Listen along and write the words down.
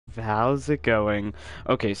How's it going?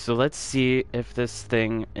 Okay, so let's see if this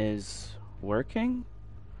thing is working.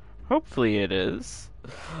 Hopefully it is.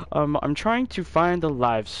 I'm trying to find the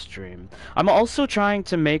live stream. I'm also trying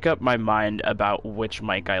to make up my mind about which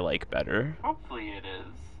mic I like better. Hopefully it is.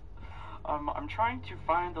 I'm trying to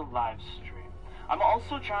find the live stream. I'm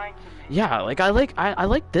also trying to make Yeah, like I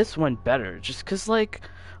like this one better just 'cause like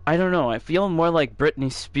I don't know, I feel more like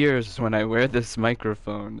Britney Spears when I wear this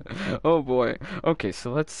microphone. Oh boy. Okay,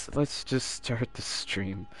 so let's just start the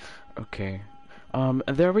stream. Okay.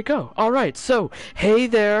 There we go. Alright, so, hey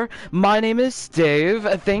there, my name is Dave.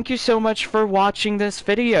 Thank you so much for watching this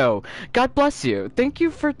video. God bless you. Thank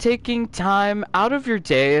you for taking time out of your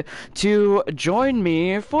day to join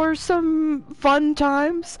me for some fun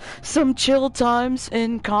times, some chill times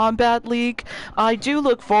in Kombat League. I do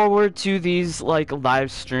look forward to these, like,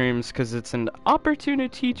 live streams because it's an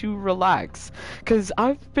opportunity to relax. Because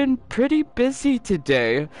I've been pretty busy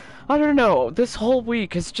today. I don't know, this whole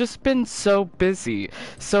week has just been so busy.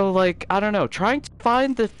 So, like, I don't know, trying to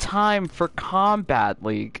find the time for Kombat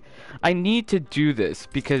League. I need to do this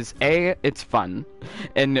because A, it's fun,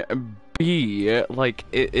 and B, like,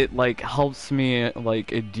 it like, helps me,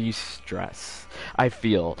 like, de-stress. I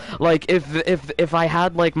feel. Like, if I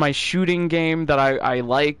had, like, my shooting game that I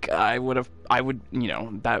like, I would, you know,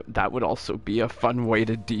 that would also be a fun way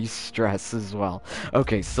to de-stress as well.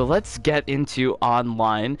 Okay, so let's get into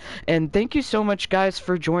online, and thank you so much guys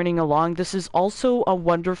for joining along. This is also a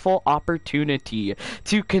wonderful opportunity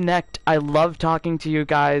to connect. I love talking to you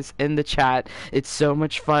guys in the chat. It's so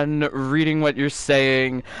much fun reading what you're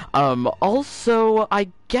saying. Also, I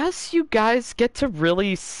guess you guys get to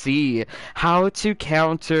really see how to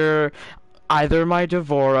counter either my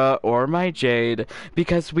Devora or my Jade,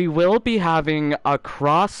 because we will be having a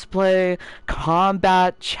crossplay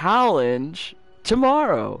combat challenge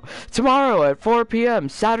tomorrow at 4 p.m.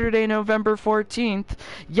 Saturday, November 14th.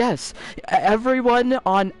 Yes, everyone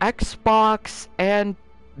on Xbox and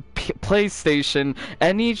PlayStation,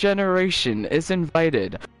 any generation, is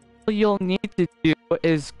invited. All you'll need to do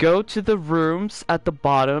is go to the rooms at the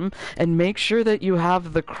bottom and make sure that you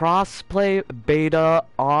have the crossplay beta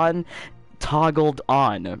on, toggled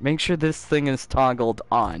on. Make sure this thing is toggled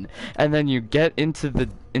on, and then you get into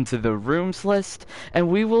the rooms list, and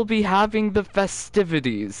we will be having the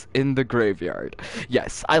festivities in the graveyard.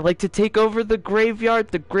 Yes, I like to take over the graveyard.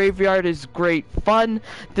 The graveyard is great fun.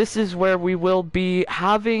 This is where we will be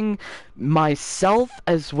having myself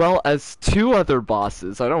as well as two other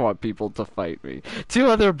bosses. I don't want people to fight me. Two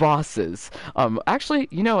other bosses. Actually,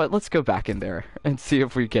 you know what? Let's go back in there and see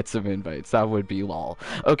if we get some invites. That would be lol.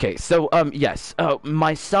 Okay, so, yes.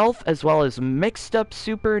 Myself as well as Mixed Up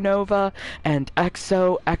Supernova and Bad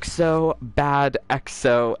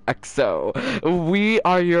XO. We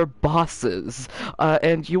are your bosses.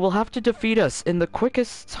 And you will have to defeat us in the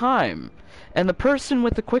quickest time. And the person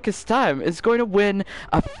with the quickest time is going to win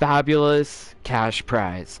a fabulous cash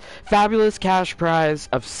prize. Fabulous cash prize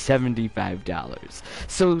of $75.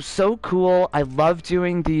 So cool. I love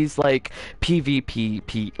doing these, like,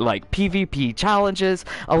 PvP challenges.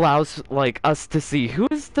 Allows, like, us to see who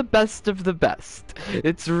is the best of the best.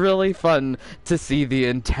 It's really fun to see the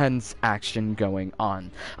intense action going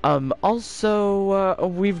on. Also,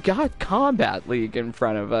 we've got Kombat League in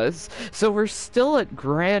front of us, so we're still at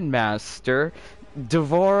Grandmaster.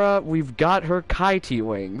 Devora, we've got her kitey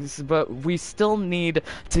wings, but we still need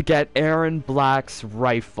to get Aaron Black's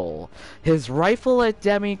rifle. His rifle at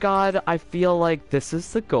Demigod, I feel like this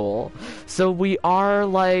is the goal. So we are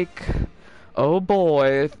like, oh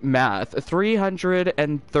boy, math,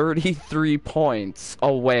 333 points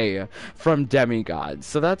away from Demigod.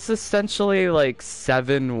 So that's essentially like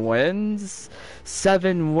 7 wins.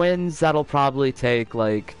 7 wins, that'll probably take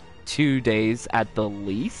like 2 days at the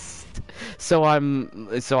least. So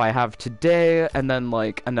I have today and then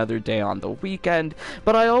like another day on the weekend,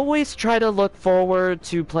 but I always try to look forward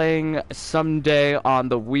to playing someday on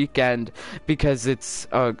the weekend because it's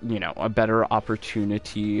you know, a better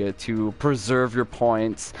opportunity to preserve your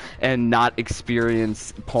points and not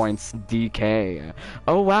experience points decay.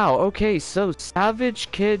 Oh wow, okay, so Savage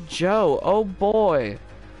Kid Joe, oh boy,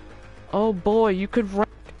 you could rank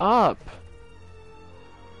up.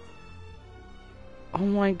 Oh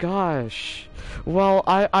my gosh. Well,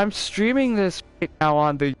 I'm streaming this right now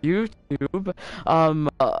on the YouTube.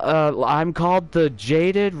 I'm called the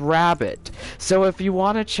Jaded Rabbit. So if you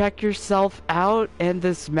want to check yourself out in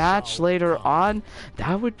this match later on,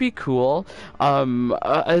 that would be cool.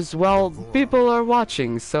 As well, people are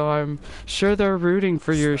watching, so I'm sure they're rooting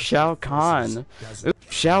for your Shao Kahn. Oops,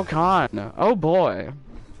 Shao Kahn. Oh boy.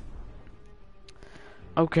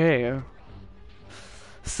 Okay.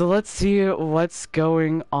 So let's see what's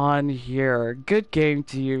going on here. Good game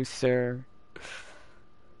to you, sir.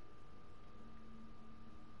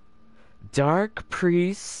 Dark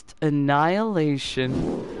Priest,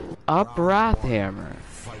 Annihilation, Up Wrathhammer.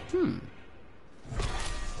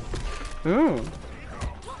 Ooh.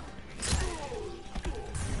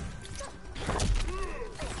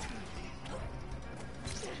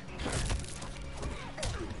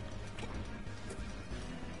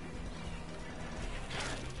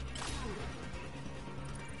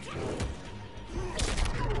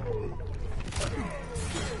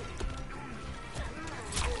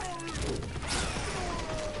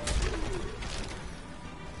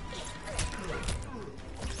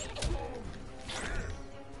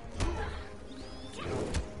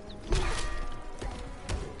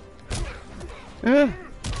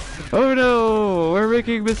 Oh no, we're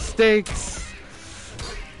making mistakes.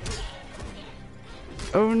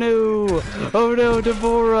 Oh no,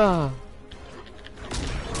 Deborah.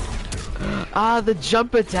 Ah, the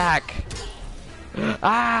jump attack.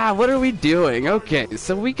 Ah, what are we doing? Okay,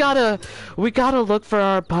 so we gotta look for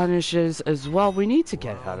our punishes as well. We need to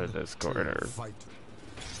get out of this corner.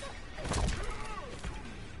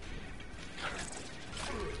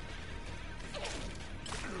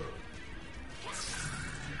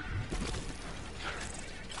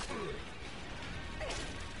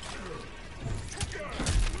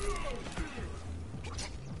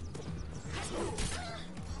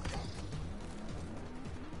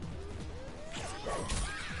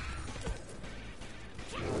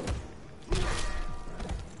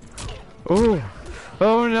 Ooh.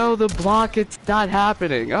 Oh no, the block, it's not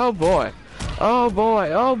happening. Oh boy. Oh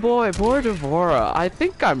boy, poor Devora. I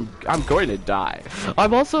think I'm going to die.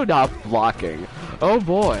 I'm also not blocking. Oh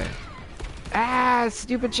boy. Ah,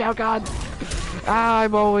 stupid Shao Kahn. Ah,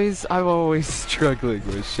 I'm always struggling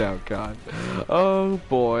with Shao Kahn. Oh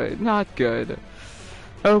boy, not good.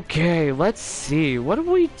 Okay, let's see. What do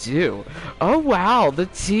we do? Oh wow, the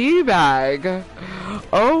teabag.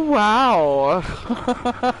 Oh wow.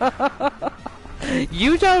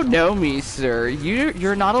 You don't know me, sir.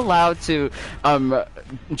 You're not allowed to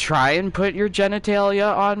try and put your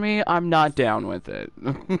genitalia on me. I'm not down with it.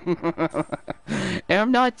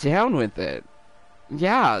 I'm not down with it.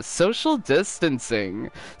 Yeah, social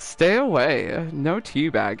distancing. Stay away. No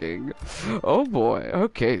teabagging. Oh boy.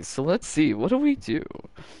 Okay, so let's see. What do we do?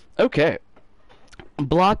 Okay.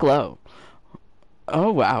 Block low.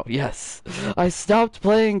 Oh wow, yes. I stopped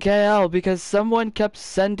playing KL because someone kept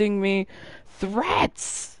sending me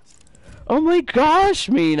threats. Oh my gosh,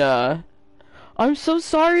 Mina. I'm so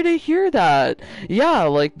sorry to hear that. Yeah,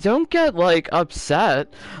 like, don't get, like,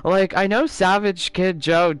 upset. Like, I know Savage Kid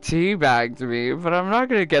Joe teabagged me, but I'm not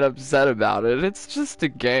gonna get upset about it. It's just a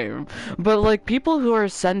game. But, like, people who are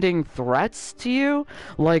sending threats to you,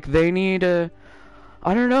 like, they need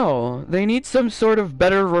I don't know. They need some sort of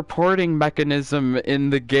better reporting mechanism in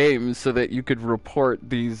the game so that you could report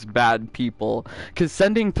these bad people. Because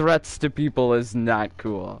sending threats to people is not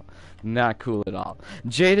cool. Not cool at all.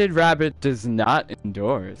 Jaded Rabbit does not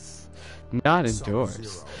endorse. Not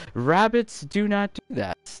endorse. Rabbits do not do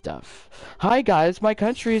that stuff. Hi guys, my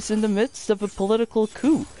country is in the midst of a political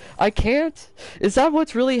coup. I can't. Is that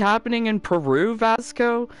what's really happening in Peru,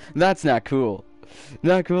 Vasco? That's not cool.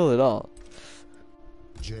 Not cool at all.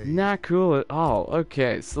 Not cool at all.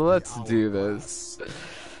 Okay, so let's do this.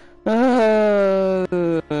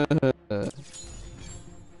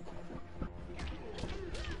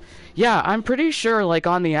 Yeah, I'm pretty sure, like,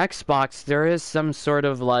 on the Xbox, there is some sort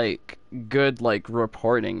of, like, good, like,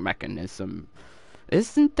 reporting mechanism.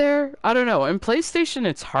 Isn't there? I don't know. In PlayStation,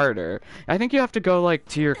 it's harder. I think you have to go, like,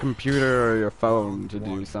 to your computer or your phone to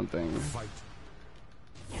do something.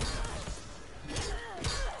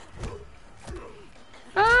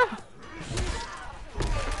 Ah!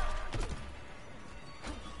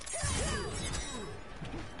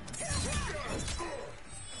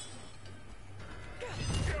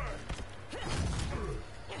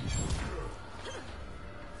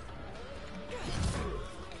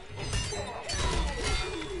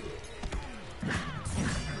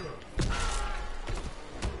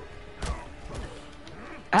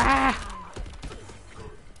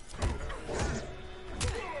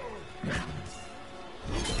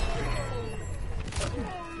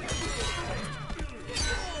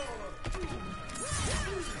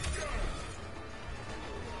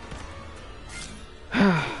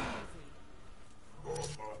 Ah!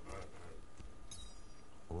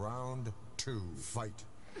 Round 2, fight.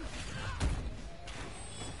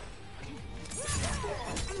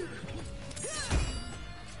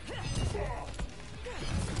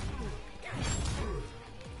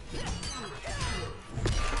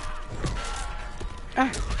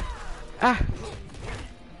 Ah! Ah!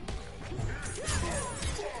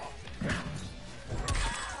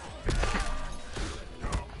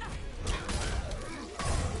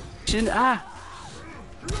 Ah!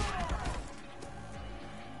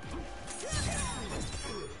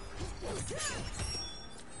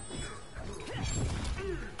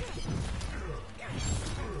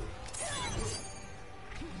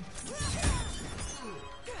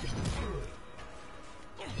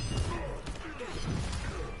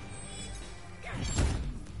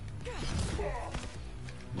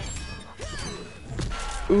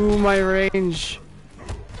 Ooh, my range.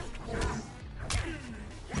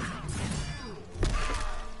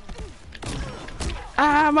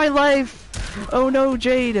 Ah, my life! Oh no,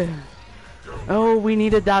 Jade! Oh, we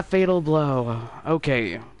needed that fatal blow.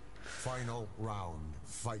 Okay. Final round,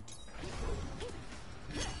 fight.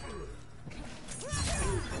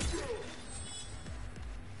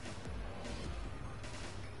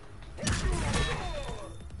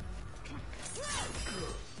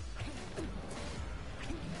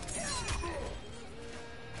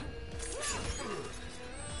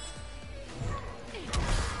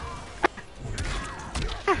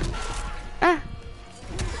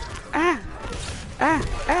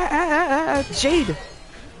 Jade!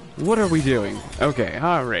 What are we doing? Okay,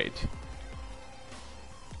 alright.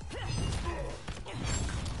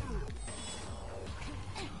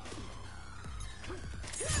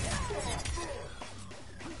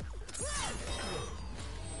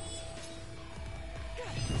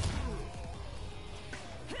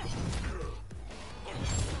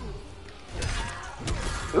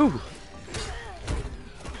 Ooh!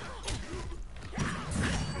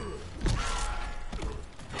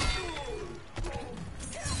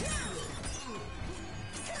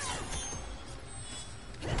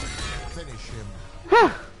 Finish him.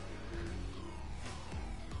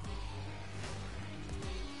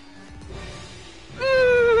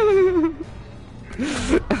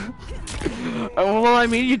 Well, I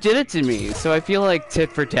mean, you did it to me, so I feel like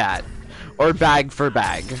tit for tat. Or bag for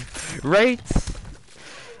bag. Right?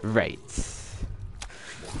 Right.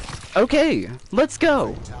 Okay, let's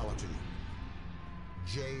go. Fatality.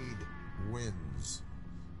 Jade wins.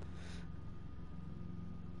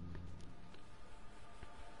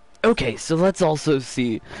 Okay, so let's also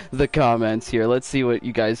see the comments here. Let's see what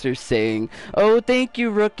you guys are saying. Oh, thank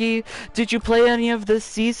you, Rookie. Did you play any of this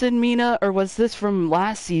season, Mina, or was this from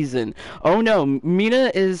last season? Oh no,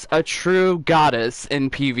 Mina is a true goddess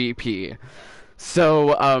in PvP.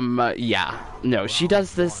 So, yeah. No, she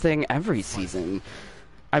does this thing every season.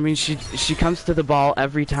 I mean, she comes to the ball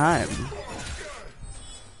every time.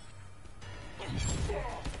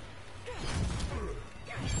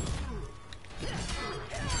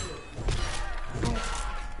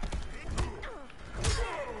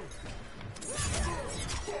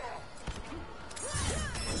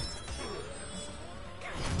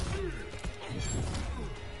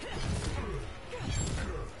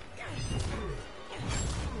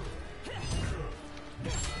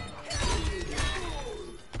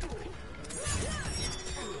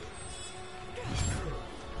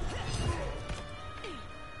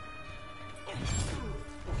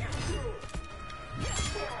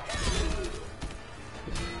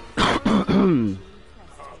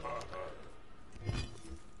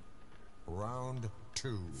 Round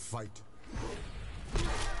 2, fight.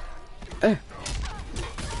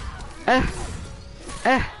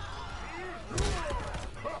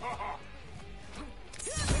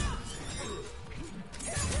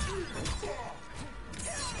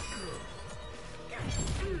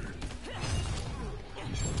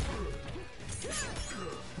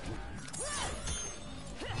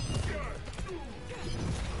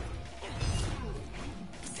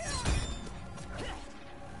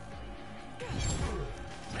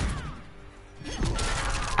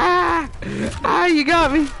 Ah, you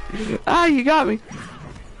got me. Ah, you got me.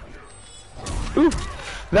 Ooh,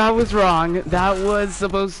 that was wrong. That was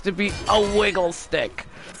supposed to be a wiggle stick.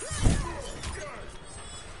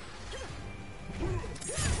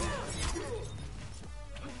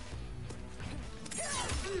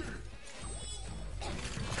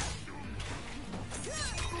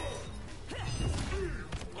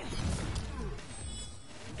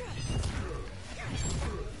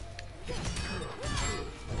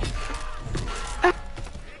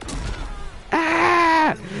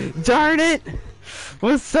 Darn it!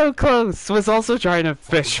 Was so close. Was also trying to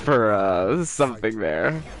fish for something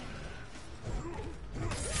there.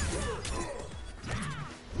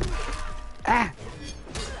 Ah!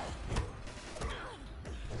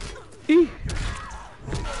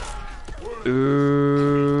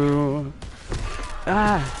 Ooh.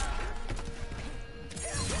 Ah!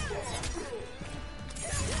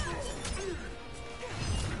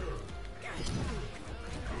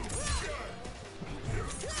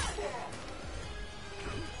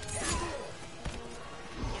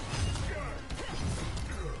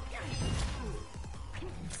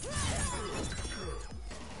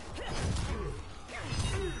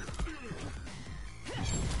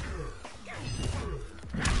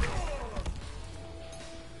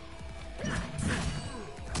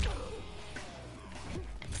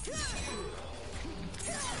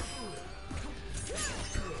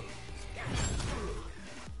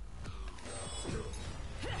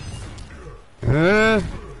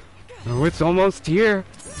 it's almost here.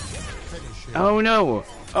 Finish him. Oh no.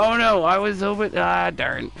 Oh no, I was hoping,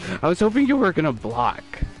 darn. I was hoping you were gonna block.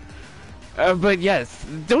 But yes,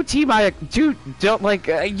 don't dude, don't like,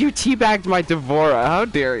 you teabagged my Devora, how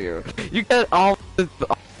dare you? You get all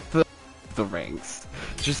the ranks.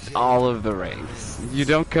 Just all of the ranks. You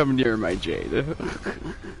don't come near my Jade.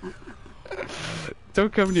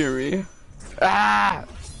 Don't come near me. Ah!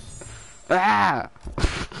 Ah!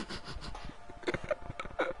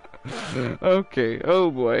 Okay,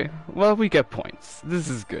 oh boy. Well, we get points. This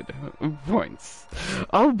is good. Points.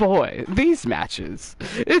 Oh boy, these matches.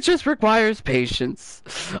 It just requires patience.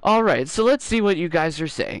 Alright, so let's see what you guys are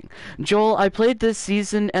saying. Joel, I played this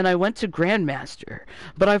season and I went to Grandmaster,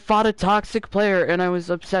 but I fought a toxic player and I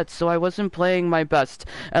was upset, so I wasn't playing my best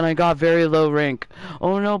and I got very low rank.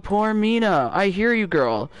 Oh no, poor Mina. I hear you,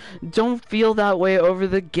 girl. Don't feel that way over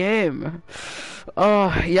the game.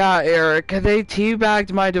 Oh, yeah, Eric, they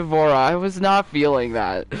teabagged my Devora. I was not feeling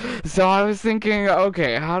that. So I was thinking,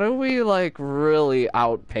 okay, how do we, like, really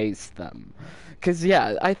outpace them? Because,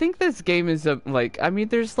 yeah, I think this game is,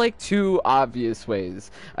 there's, like, two obvious ways,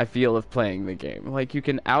 I feel, of playing the game. Like, you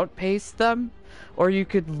can outpace them, or you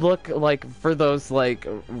could look, like, for those, like,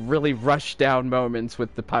 really rush-down moments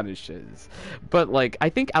with the punishes. But, like, I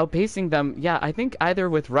think outpacing them, yeah, I think either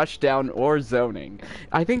with rush-down or zoning.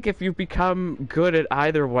 I think if you become good at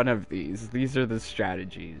either one of these are the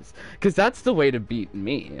strategies. Because that's the way to beat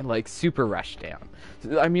me, like, super rush-down.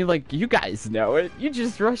 I mean, like, you guys know it. You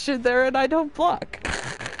just rush in there and I don't block.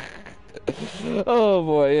 Oh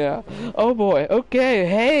boy, yeah. Oh boy. Okay,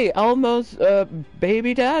 hey, Elmo's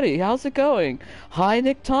baby daddy, how's it going? Hi,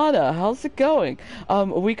 Nictana, how's it going?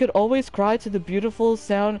 We could always cry to the beautiful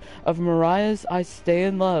sound of Mariah's I Stay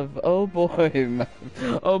in Love. Oh boy.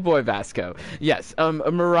 Oh boy, Vasco. Yes,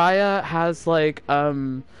 Mariah has, like,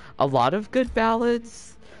 a lot of good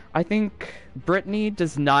ballads. I think Britney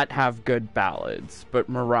does not have good ballads, but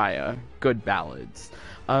Mariah, good ballads.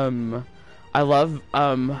 I love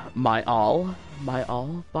My All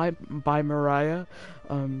by Mariah.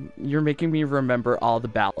 You're making me remember all the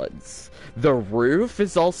ballads. The Roof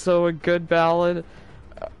is also a good ballad.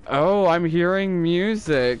 Oh, I'm hearing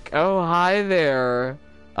music. Oh, hi there.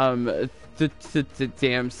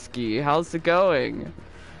 Damski, how's it going?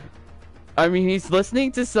 I mean, he's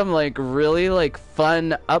listening to some, like, really, like,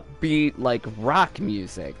 fun, upbeat, like, rock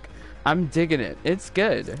music. I'm digging it. It's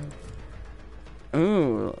good.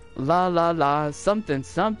 Ooh, la la la, something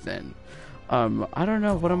something. I don't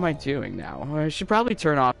know, what am I doing now? I should probably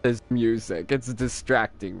turn off this music. It's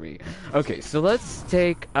distracting me. Okay, so let's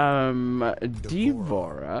take, Devora.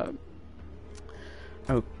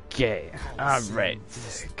 Okay, alright.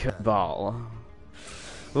 Cabal.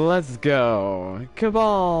 Let's go.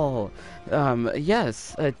 Cabal.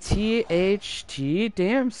 Yes, THT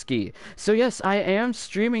Damski. So yes, I am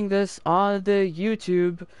streaming this on the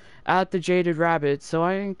YouTube at the Jaded Rabbit, so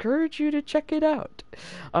I encourage you to check it out.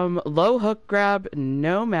 Low hook grab,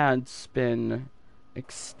 nomad spin,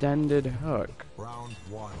 extended hook. Round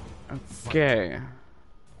one. Okay.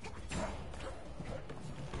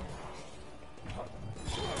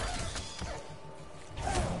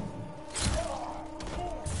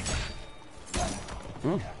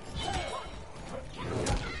 Hmm.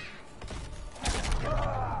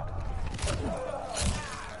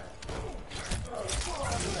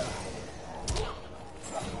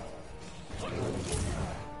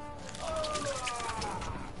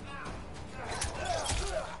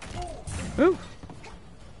 Ooh.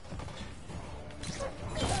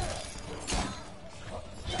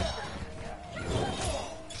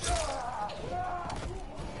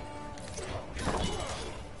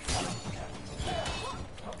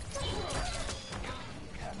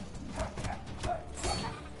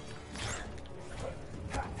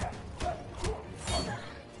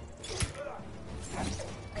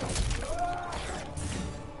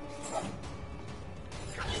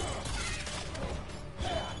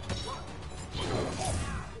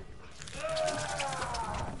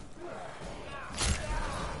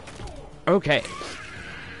 Okay.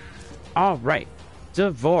 All right.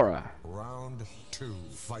 Devora. Round two.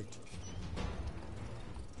 Fight.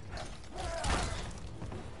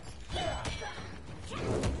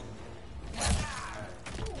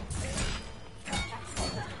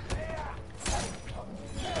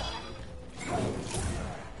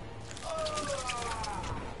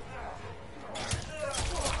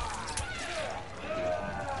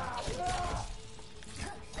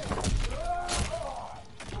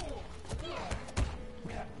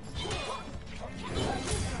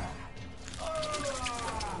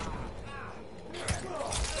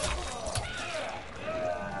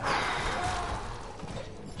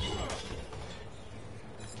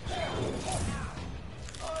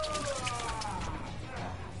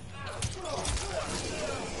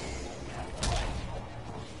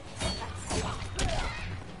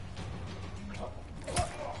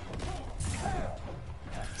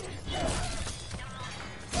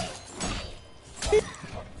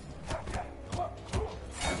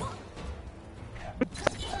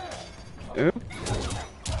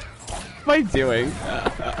 What am I doing?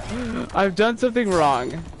 I've done something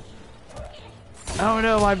wrong. Oh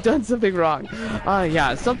no, I've done something wrong.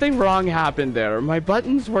 Yeah, something wrong happened there. My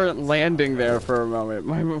buttons weren't landing there for a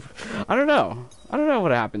moment. I don't know. I don't know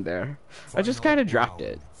what happened there. I just kind of dropped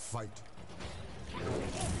it. Fight.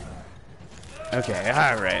 Okay,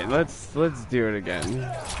 all right. Let's do it again.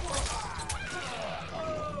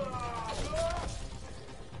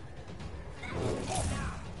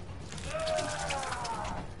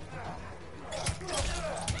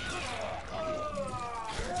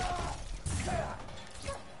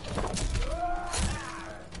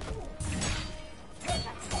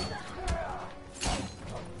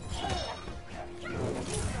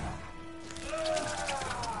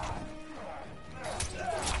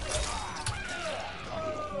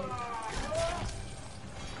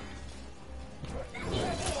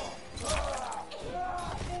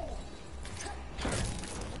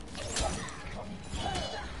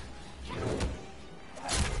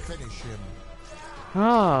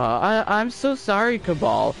 I'm so sorry,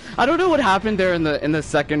 Cabal. I don't know what happened there in the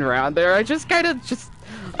second round there. I just kind of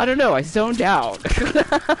I don't know, I zoned out.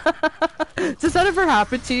 Does that ever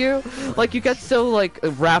happen to you? Like, you get so, like,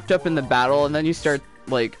 wrapped up in the battle and then you start,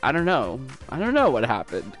 like, I don't know what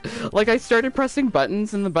happened. Like, I started pressing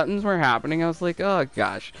buttons and the buttons weren't happening. I was like, oh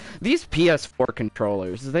gosh. These PS4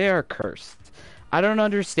 controllers, they are cursed. I don't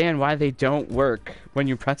understand why they don't work when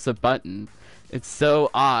you press a button. It's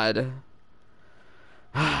so odd.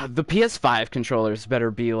 The PS5 controllers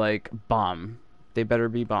better be like bomb. They better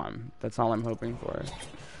be bomb. That's all I'm hoping for.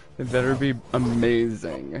 They better be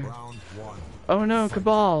amazing. Round one. Oh no,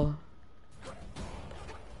 Cabal.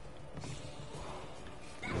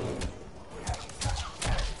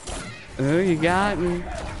 Oh, you got me.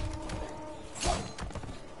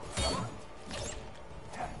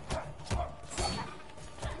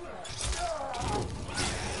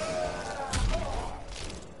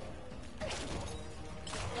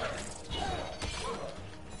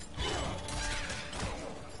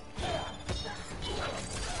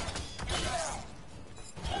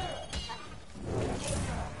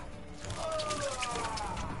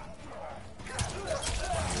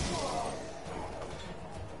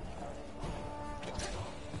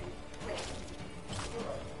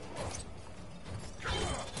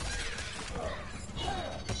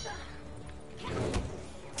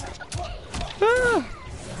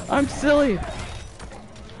 I'm silly.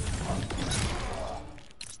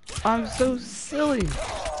 I'm so silly.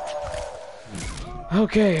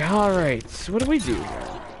 Okay, alright. So what do we do here?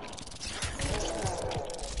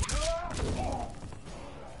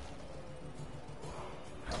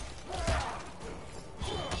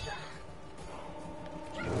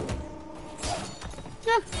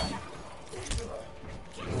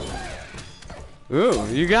 Ooh,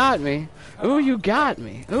 you got me. Ooh, you got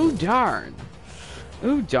me. Ooh, darn.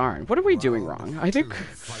 Ooh, darn. What are we doing wrong? I think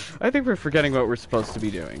we're forgetting what we're supposed to be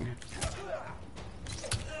doing.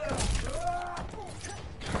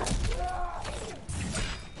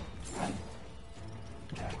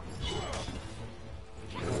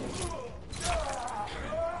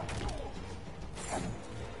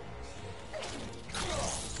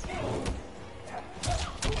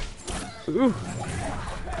 Ooh.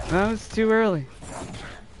 That was too early.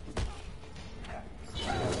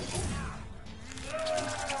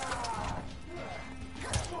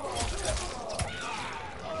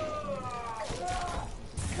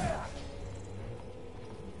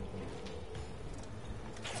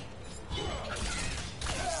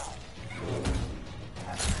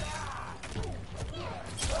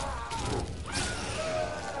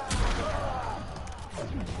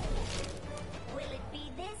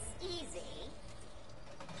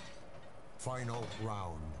 Final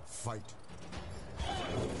round. Fight.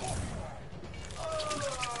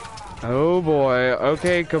 Oh boy.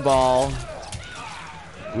 Okay, Cabal.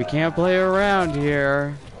 We can't play around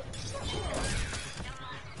here.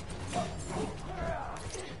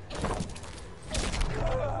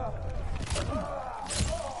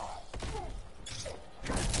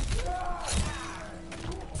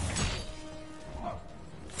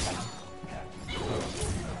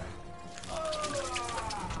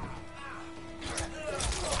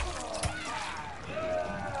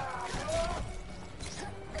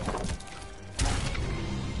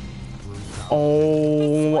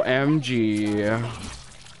 OMG.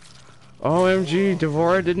 OMG,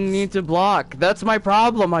 Devora didn't need to block. That's my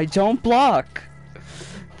problem. I don't block.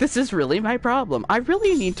 This is really my problem. I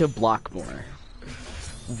really need to block more.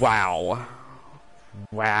 Wow.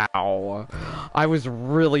 Wow. I was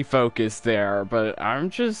really focused there, but I'm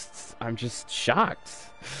just shocked.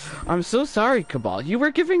 I'm so sorry, Cabal. You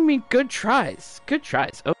were giving me good tries. Good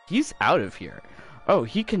tries. Oh, he's out of here. Oh,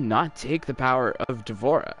 he cannot take the power of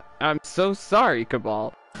Devora. I'm so sorry,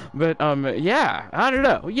 Cabal. But, yeah, I don't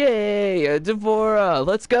know. Yay, Devora,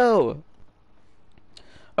 let's go.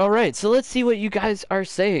 Alright, so let's see what you guys are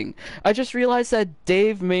saying. I just realized that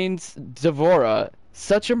Dave mains Devora,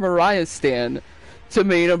 such a Mariah stan, to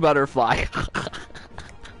main a butterfly.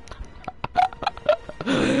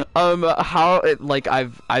 How it, like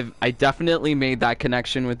I definitely made that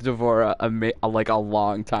connection with Devora like a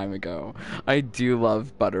long time ago. I do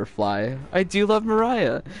love Butterfly. I do love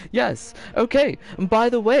Mariah. Yes. Okay. By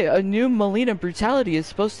the way, a new Melina Brutality is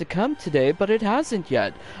supposed to come today, but it hasn't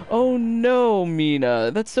yet. Oh no,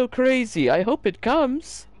 Mina. That's so crazy. I hope it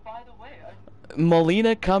comes.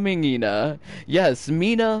 Melina Comingina. Yes,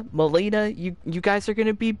 Mina, Melina, you guys are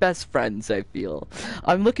gonna be best friends, I feel.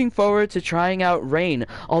 I'm looking forward to trying out Rain,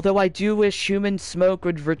 although I do wish Human Smoke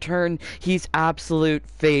would return. He's absolute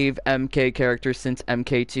fave MK character since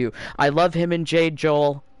MK2. I love him and Jade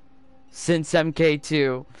Joel since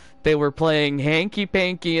MK2. They were playing Hanky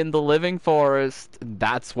Panky in the Living Forest.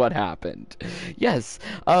 That's what happened. Yes,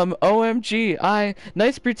 OMG,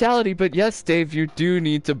 nice brutality, but yes, Dave, you do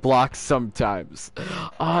need to block sometimes.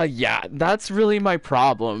 Yeah, that's really my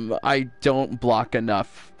problem. I don't block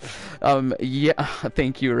enough. Yeah,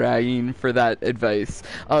 thank you, Ryan, for that advice.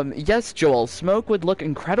 Yes, Joel, Smoke would look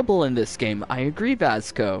incredible in this game. I agree,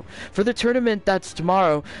 Vasco. For the tournament that's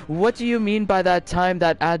tomorrow, what do you mean by that time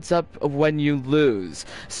that adds up when you lose?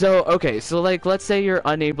 So, okay, so like, let's say you're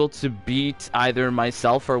unable to beat either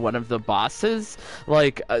myself or one of the bosses.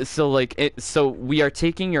 Like, so we are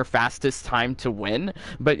taking your fastest time to win,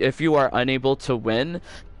 but if you are unable to win,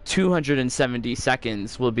 270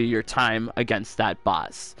 seconds will be your time against that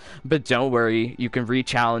boss. But don't worry, you can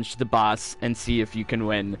re-challenge the boss and see if you can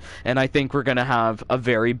win. And I think we're gonna have a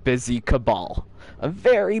very busy Cabal. A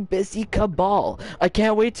very busy Cabal. I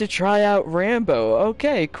can't wait to try out Rambo.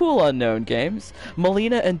 Okay, cool, Unknown Games.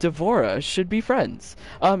 Melina and Devora should be friends.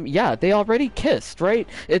 Yeah, they already kissed, right?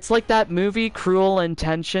 It's like that movie Cruel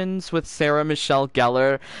Intentions with Sarah Michelle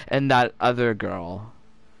Gellar and that other girl.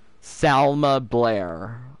 Salma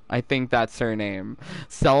Blair. I think that's her name.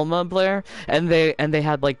 Selma Blair. And they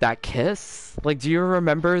had like that kiss. Like, do you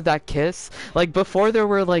remember that kiss? Like, before there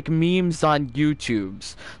were like memes on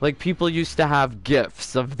YouTubes, like people used to have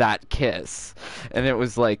gifs of that kiss. And it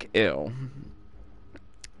was like, ew.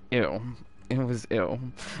 Ew. It was ew.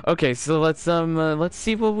 Okay, so let's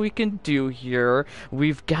see what we can do here.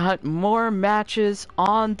 We've got more matches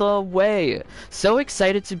on the way. So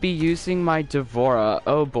excited to be using my Devora.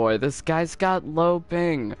 Oh boy, this guy's got low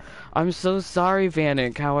ping. I'm so sorry,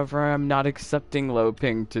 Vanek. However, I'm not accepting low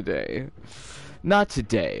ping today. Not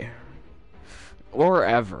today. Or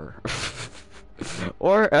ever.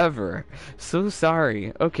 Or ever. So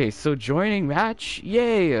sorry. Okay, so joining match.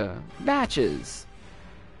 Yay! Matches.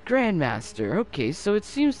 Grandmaster. Okay, so it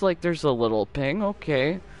seems like there's a little ping.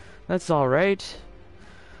 Okay, that's alright.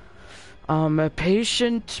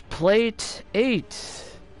 Patient Plate 8.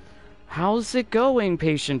 How's it going,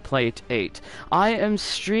 Patient Plate 8? I am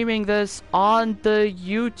streaming this on the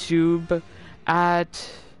YouTube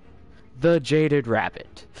at The Jaded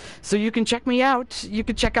Rabbit. So you can check me out. You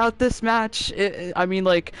can check out this match. I mean,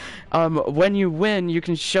 like, when you win, you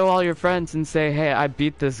can show all your friends and say, hey, I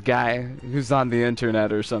beat this guy who's on the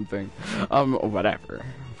internet or something. Whatever.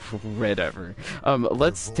 Whatever.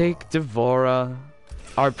 Let's take Devora,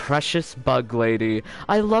 our precious bug lady.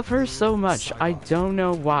 I love her so much. I don't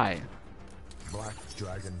know why. Black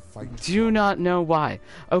Dragon fight. Do not know why.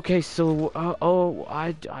 Okay, so,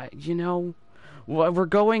 you know, we're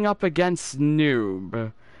going up against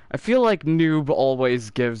Noob. I feel like Noob always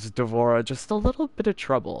gives Devora just a little bit of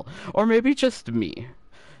trouble. Or maybe just me.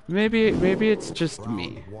 Maybe it's just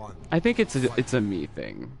me. I think it's a me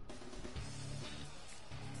thing.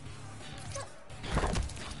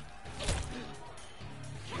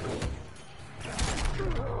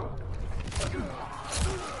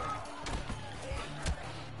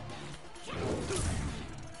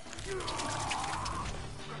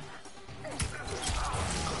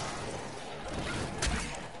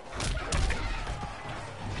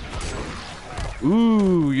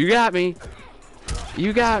 Ooh, you got me.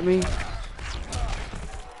 You got me.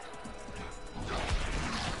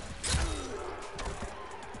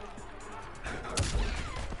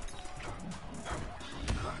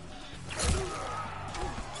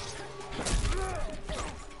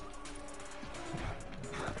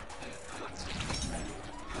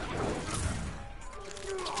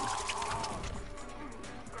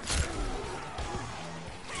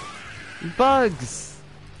 Bugs!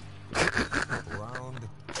 Round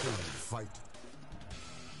 2, fight.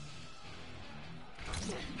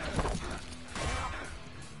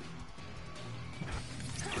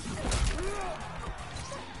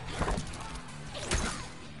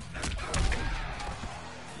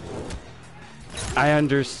 I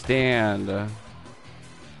understand.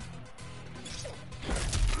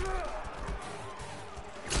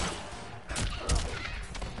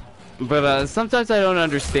 But sometimes I don't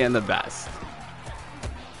understand the best.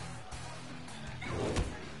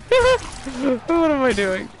 What am I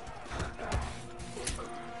doing?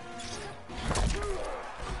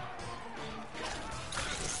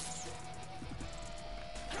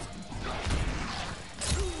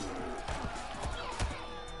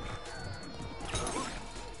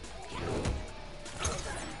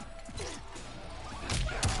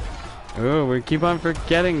 Oh, we keep on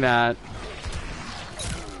forgetting that.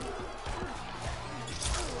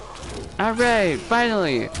 Alright,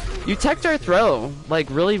 finally! You teched our throw, like,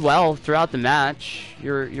 really well throughout the match.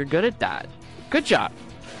 You're good at that. Good job.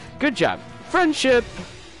 Good job. Friendship!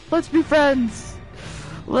 Let's be friends!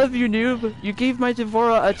 Love you, noob. You gave my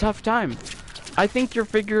Devora a tough time. I think you're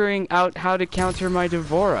figuring out how to counter my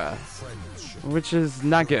Devora, which is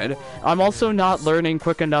not good. I'm also not learning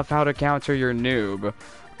quick enough how to counter your noob.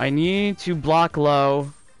 I need to block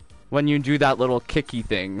low when you do that little kicky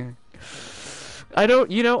thing. I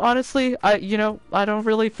don't, honestly, I don't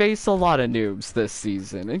really face a lot of noobs this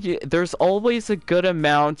season. There's always a good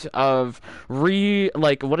amount of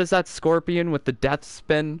like, what is that scorpion with the death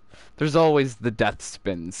spin? There's always the death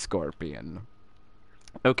spin scorpion.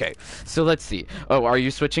 Okay, so let's see. Oh, are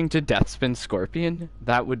you switching to death spin scorpion?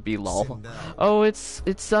 That would be lol. Oh, it's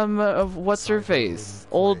what's her face?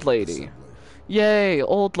 Old lady. Yay,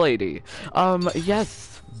 old lady.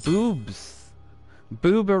 Yes, boobs.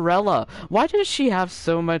 Boobarella. Why does she have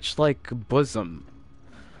so much, like, bosom?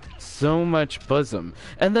 So much bosom.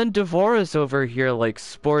 And then Devora's over here, like,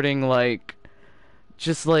 sporting, like,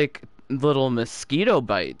 just, like, little mosquito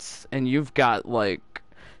bites. And you've got, like,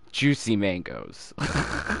 juicy mangoes.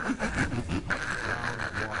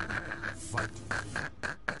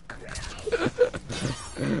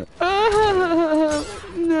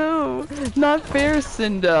 No, not fair,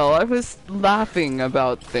 Sindel. I was laughing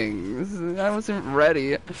about things. I wasn't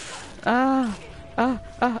ready. No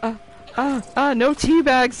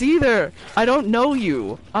teabags either. I don't know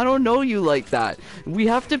you. I don't know you like that. We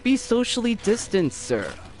have to be socially distanced,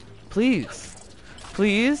 sir. Please.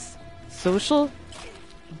 Please? Social?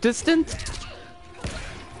 Distant?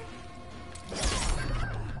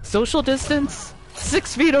 Social distance?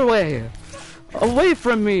 6 feet away. Away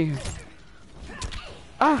from me.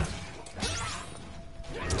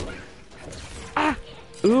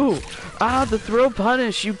 Ooh. The throw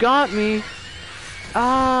punish. You got me.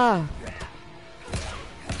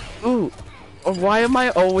 Ooh. Why am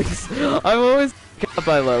I always... I'm always got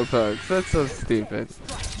by low pokes. That's so stupid.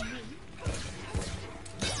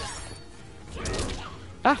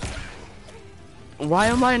 Why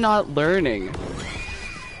am I not learning?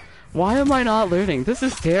 Why am I not learning? This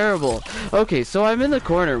is terrible. Okay, so I'm in the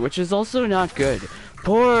corner, which is also not good.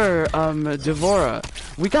 Poor, Devora.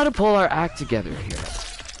 We gotta pull our act together here.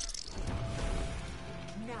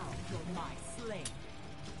 Now you're my slave.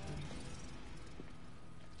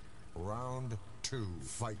 Round 2,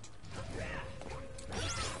 fight.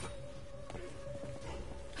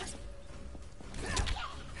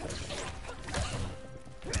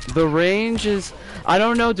 The range is... I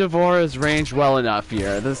don't know Devora's range well enough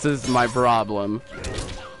here. This is my problem.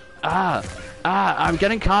 I'm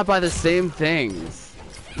getting caught by the same things.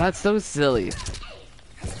 That's so silly.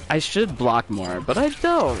 I should block more, but I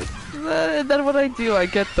don't. Then what I do, I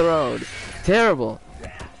get thrown. Terrible.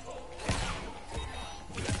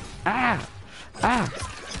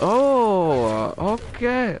 Oh,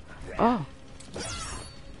 okay. Oh.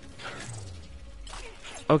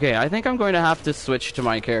 Okay, I think I'm going to have to switch to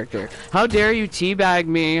my character. How dare you teabag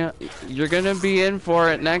me? You're gonna be in for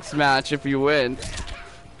it next match if you win.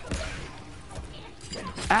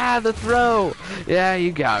 The throw! Yeah,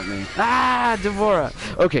 you got me. Devora!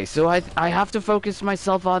 Okay, so I have to focus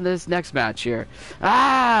myself on this next match here.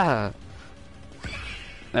 Oh,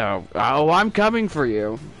 I'm coming for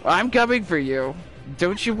you. I'm coming for you.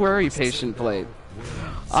 Don't you worry, patient plate.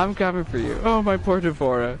 I'm coming for you. Oh, my poor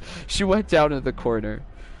Devora. She went down in the corner.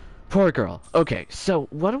 Poor girl. Okay, so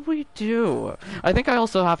what do we do? I think I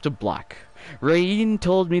also have to block. Rain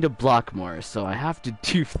told me to block more, so I have to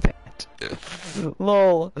do that.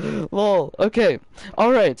 Lol. Lol. Okay.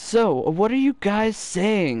 Alright, so, what are you guys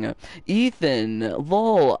saying? Ethan,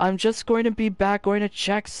 lol, I'm just going to be back going to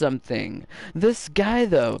check something. This guy,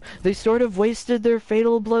 though, they sort of wasted their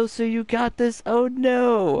fatal blow, so you got this. Oh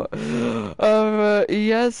no.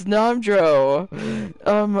 Yes, Namdro.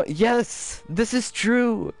 Yes, this is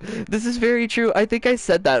true. This is very true. I think I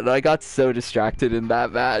said that and I got so distracted in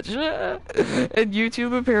that match. And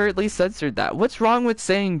YouTube apparently censored that. What's wrong with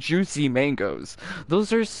saying juicy mangoes?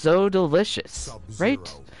 Those are so delicious,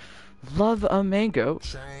 right? Love a mango.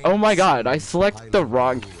 Oh my god, I selected the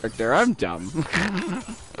wrong character. I'm dumb.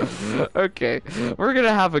 Okay, we're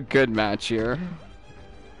gonna have a good match here.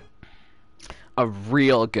 A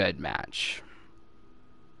real good match.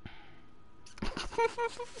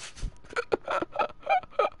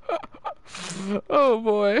 Oh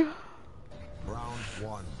boy. Round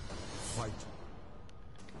one, fight.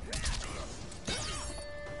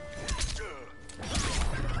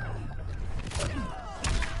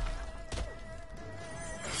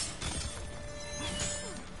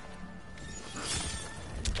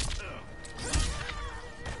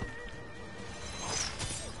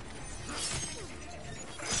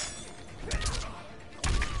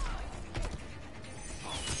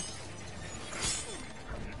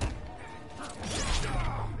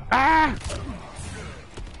 Ah!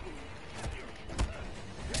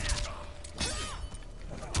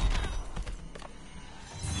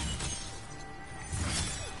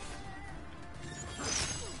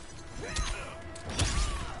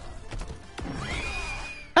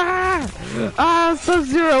 Ah! Ah,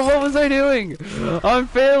 Sub-Zero, what was I doing? I'm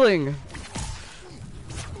failing.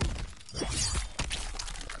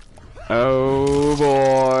 Oh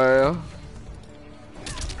boy.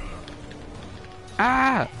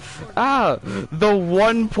 Ah! Ah! The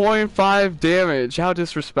 1.5 damage. How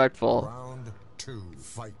disrespectful. Round two,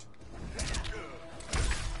 fight.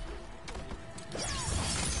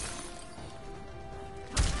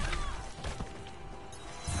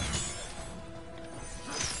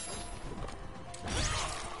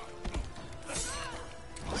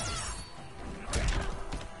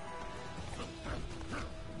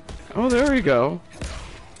 Oh, there we go.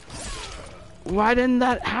 Why didn't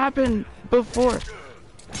that happen before?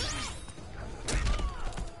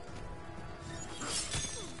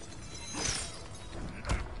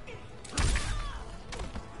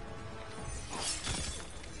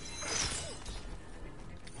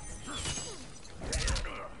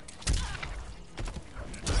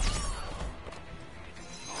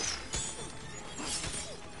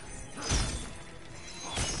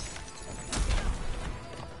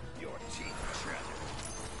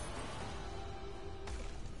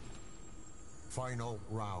 Final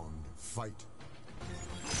round, fight.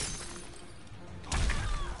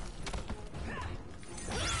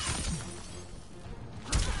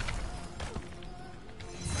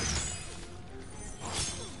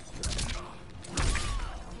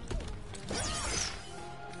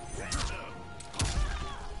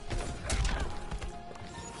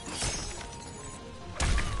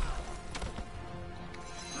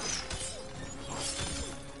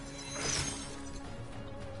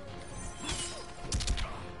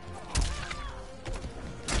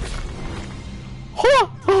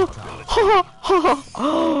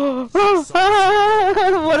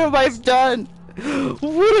 What have I done?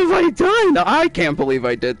 What have I done? I can't believe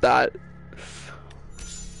I did that.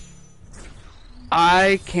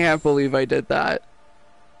 I can't believe I did that.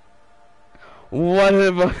 What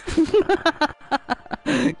have I...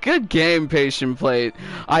 Good game, Patient Plate.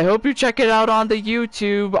 I hope you check it out on the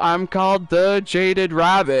YouTube. I'm called the Jaded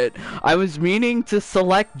Rabbit. I was meaning to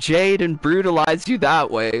select Jade and brutalize you that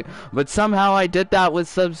way, but somehow I did that with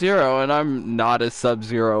Sub-Zero, and I'm not a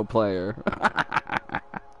Sub-Zero player.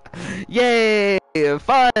 Yay!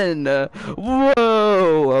 Fun!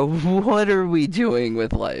 Whoa! What are we doing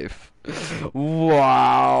with life?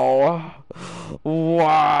 Wow.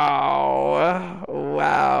 Wow.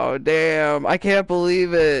 Wow. Damn. I can't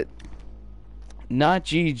believe it. Not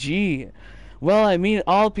GG. Well, I mean,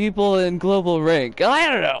 all people in global rank. I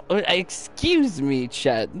don't know. Excuse me,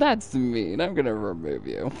 Chet. That's mean. I'm gonna remove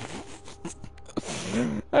you.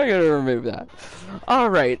 I'm gonna remove that.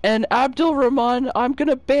 Alright, and Abdul Rahman, I'm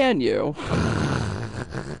gonna ban you.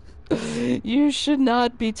 You should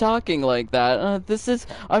not be talking like that.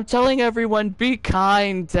 I'm telling everyone, be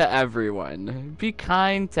kind to everyone. Be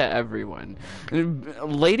kind to everyone.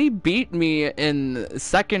 Lady beat me in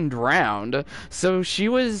second round, so she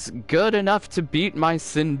was good enough to beat my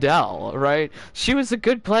Sindel, right? She was a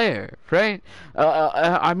good player, right?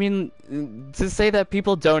 I mean, to say that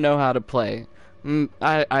people don't know how to play,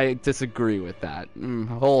 I disagree with that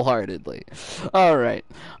wholeheartedly. All right.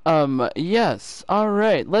 Yes. All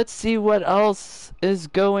right. Let's see what else is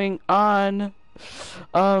going on.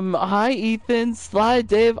 Hi Ethan, slide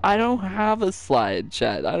Dave. I don't have a slide,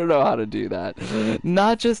 chat. I don't know how to do that.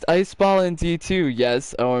 Not just ice ball and D2.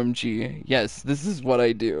 Yes, OMG. Yes, this is what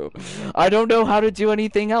I do. I don't know how to do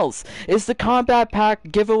anything else. Is the combat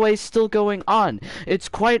pack giveaway still going on? It's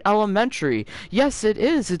quite elementary. Yes, it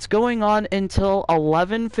is. It's going on until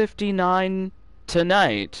 11:59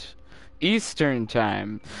 tonight. Eastern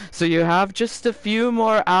time. So you have just a few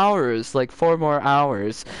more hours, like 4 more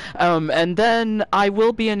hours. And then I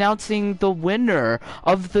will be announcing the winner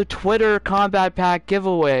of the Twitter Combat Pack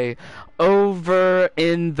giveaway over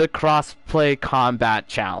in the Crossplay Combat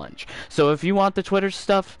Challenge. So if you want the Twitter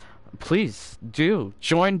stuff, please do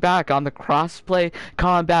join back on the Crossplay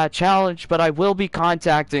Combat Challenge, but I will be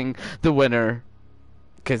contacting the winner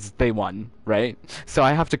because they won, right? So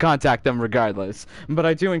I have to contact them regardless. But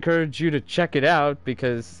I do encourage you to check it out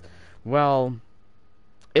because, well,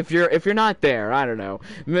 if you're not there, I don't know.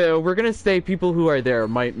 We're gonna say people who are there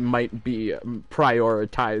might be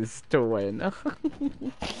prioritized to win.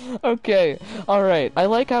 Okay, all right. I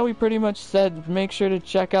like how we pretty much said make sure to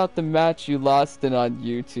check out the match you lost in on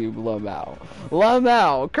YouTube,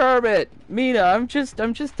 Lamau, Kermit, Mina. I'm just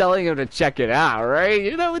telling him to check it out, right?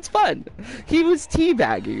 You know, it's fun. He was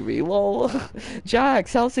teabagging me, lol.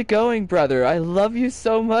 Jax, how's it going, brother? I love you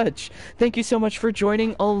so much. Thank you so much for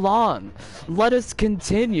joining along. Let us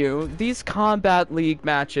continue. These Combat League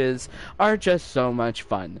matches are just so much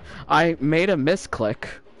fun. I made a misclick,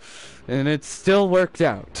 and it still worked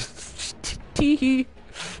out. Teehee.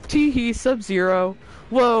 Teehee, Sub-Zero.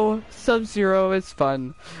 Whoa, Sub-Zero is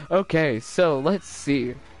fun. Okay, so let's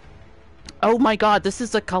see. Oh my god, this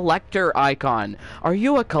is a collector icon. Are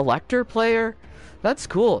you a collector player? That's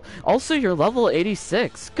cool. Also, you're level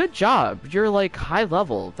 86. Good job. You're like high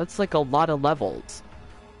level. That's like a lot of levels.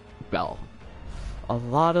 Bell. A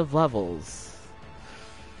lot of levels.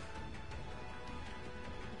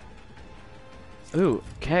 Ooh,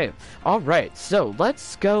 okay. Alright, so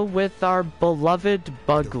let's go with our beloved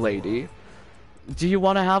Bug Lady. Do you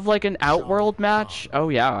want to have like an Outworld match? Oh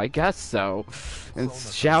yeah, I guess so.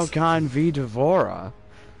 It's Shao Kahn v Devora.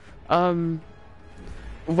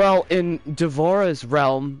 Well, in Devora's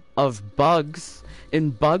realm of bugs,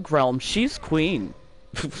 in Bug Realm, she's queen.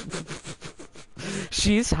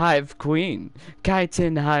 She's Hive Queen.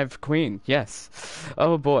 Kaiten Hive Queen, yes.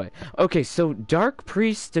 Oh boy. Okay, so Dark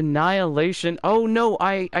Priest Annihilation. Oh no,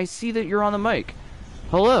 I see that you're on the mic.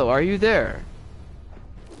 Hello, are you there?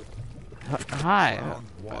 Hi.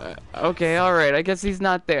 Okay, alright, I guess he's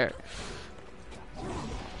not there.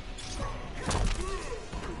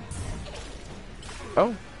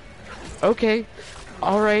 Oh. Okay.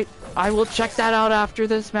 Alright, I will check that out after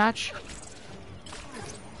this match.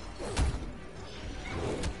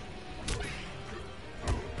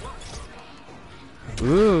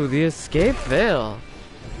 Ooh, the escape fail.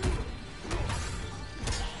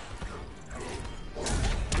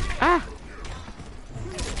 Ah!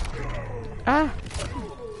 Ah!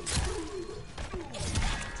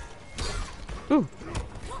 Ooh!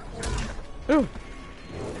 Ooh!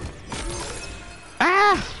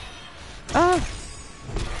 Ah! Ah!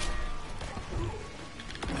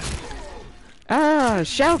 Ah!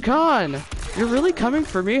 Shao Kahn! You're really coming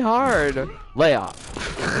for me hard. Lay off.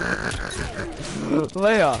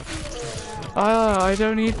 Lay off. I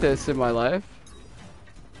don't need this in my life.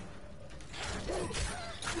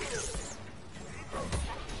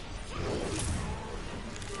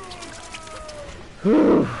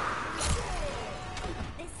 Whew.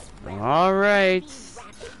 Alright.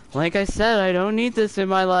 Like I said, I don't need this in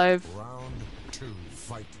my life. Round 2,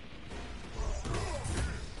 fight.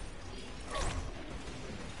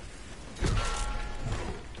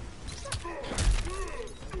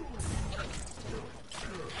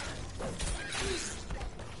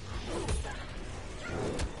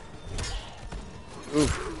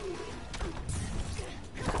 Oof.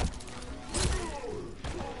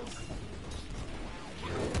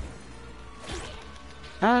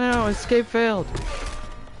 Oh no, escape failed.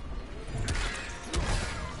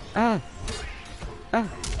 Ah. Ah.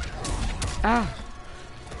 Ah.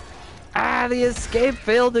 Ah, the escape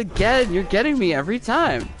failed again. You're getting me every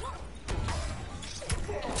time.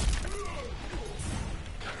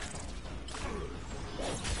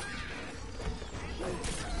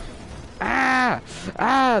 Ah!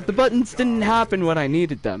 Ah, the buttons didn't happen when I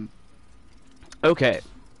needed them. Okay.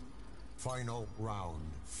 Final round,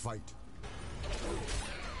 fight.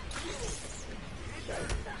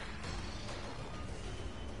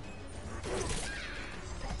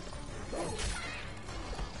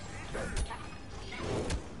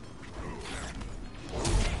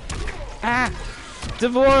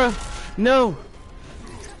 Devora! No!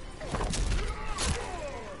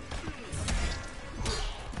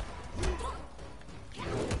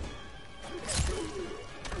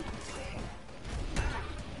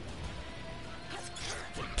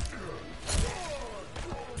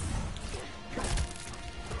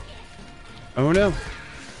 Oh no!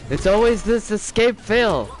 It's always this escape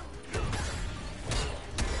fail!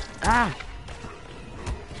 Ah!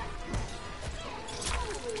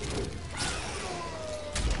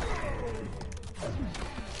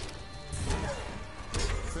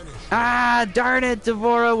 Ah, darn it,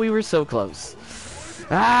 Devora, we were so close.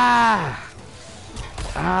 Ah!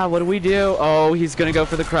 Ah, what do we do? Oh, he's gonna go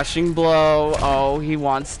for the crushing blow. Oh, he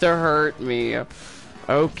wants to hurt me.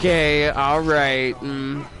 Okay, alright.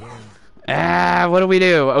 Ah, what do we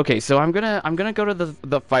do? Okay, so I'm gonna go to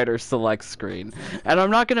the fighter select screen, and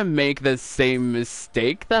I'm not gonna make the same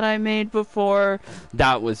mistake that I made before.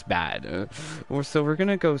 That was bad. So we're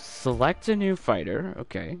gonna go select a new fighter.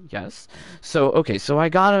 Okay, yes. So okay, so I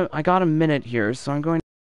got a minute here, so I'm going.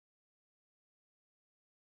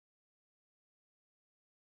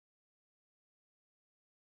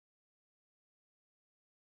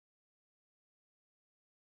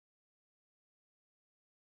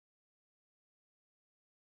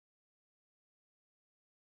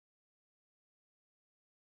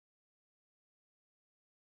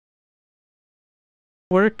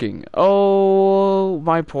 Working. Oh,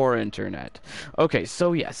 my poor internet. Okay,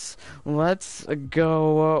 so yes, let's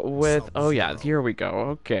go with. Oh yeah, here we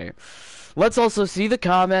go. Okay, let's also see the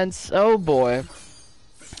comments. Oh boy.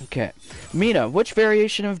 Okay, Mina, which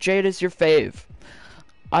variation of Jade is your fave?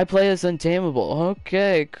 I play as Untamable.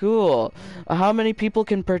 Okay, cool. How many people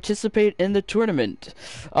can participate in the tournament?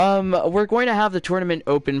 We're going to have the tournament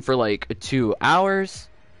open for like 2 hours.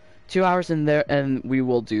 2 hours in there, and we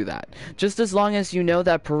will do that. Just as long as you know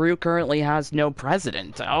that Peru currently has no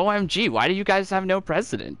president. OMG, why do you guys have no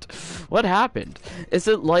president? What happened? Is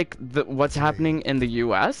it like what's happening in the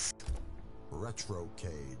US?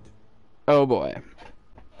 Retrocade. Oh boy.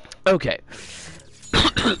 Okay.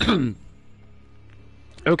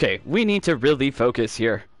 Okay, we need to really focus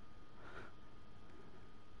here.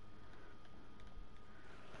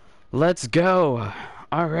 Let's go.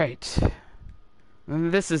 All right.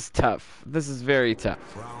 This is tough. This is very tough.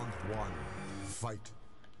 Round 1. Fight.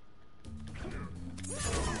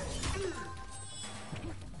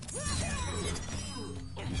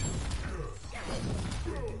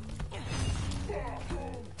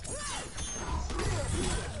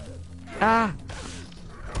 Ah!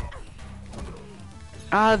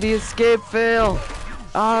 Ah, the escape fail!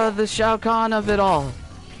 Ah, the Shao Kahn of it all.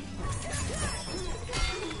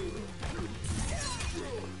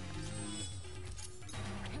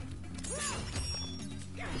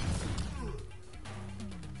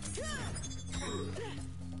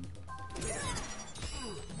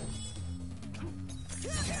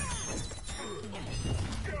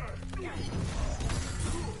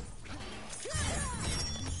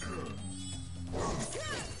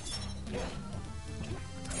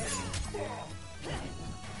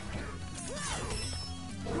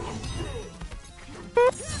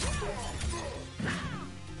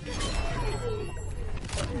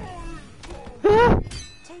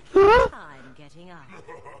 Take your time getting up.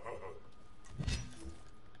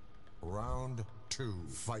 Round 2.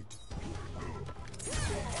 Fight.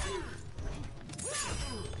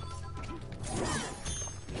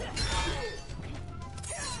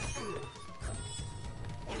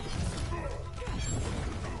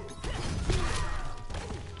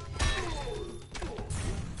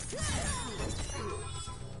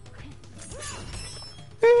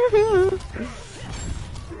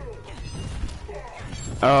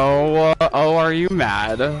 Oh, are you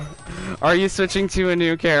mad? Are you switching to a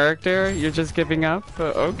new character? You're just giving up?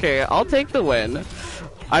 Okay, I'll take the win.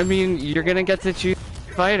 I mean, you're gonna get to choose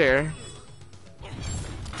fighter.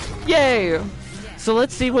 Yay! So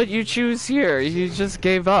let's see what you choose here. You just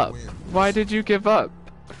gave up. Why did you give up?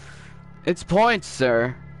 It's points,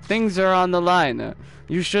 sir. Things are on the line.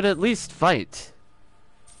 You should at least fight.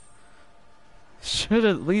 Should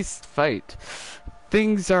at least fight.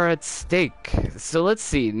 Things are at stake. So let's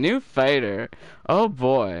see. New fighter. Oh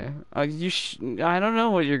boy. I don't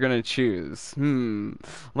know what you're gonna choose.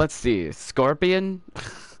 Let's see. Scorpion?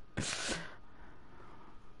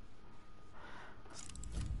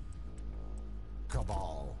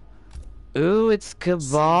 Cabal. Ooh, it's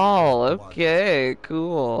Cabal. Okay,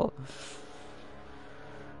 cool.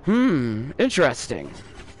 Interesting.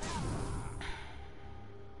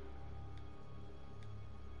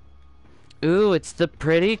 Ooh, it's the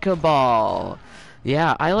pretty Cabal.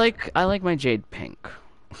 Yeah, I like my Jade pink.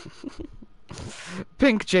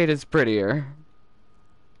 Pink jade is prettier.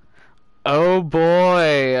 Oh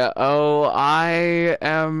boy. Oh, I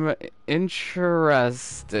am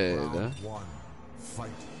interested. Round one, fight.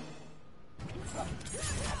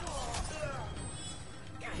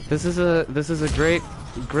 This is a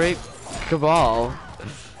great cabal.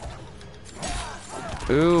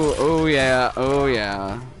 Ooh, oh yeah, oh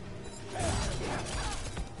yeah.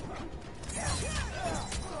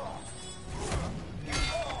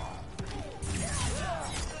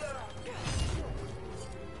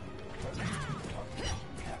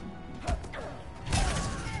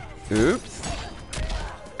 Oops.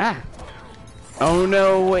 Ah. Oh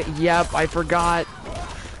no, yep, I forgot.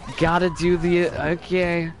 Gotta do the,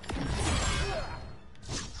 okay.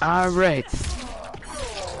 Alright.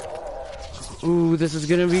 Ooh, this is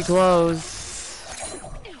gonna be close.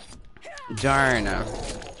 Darn. They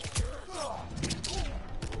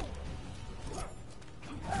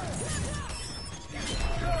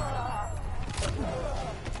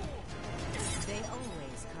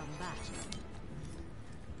always come back.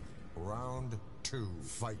 Round two,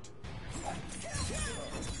 fight.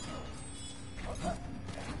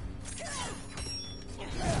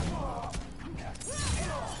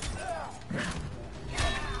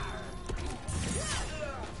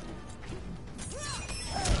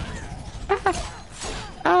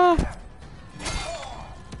 Ah.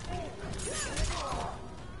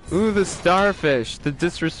 Ooh, the starfish. The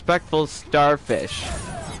disrespectful starfish.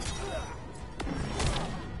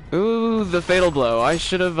 Ooh, the fatal blow. I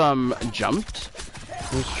should have, jumped.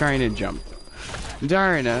 I was trying to jump.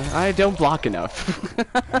 Darn, I don't block enough.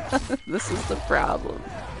 This is the problem.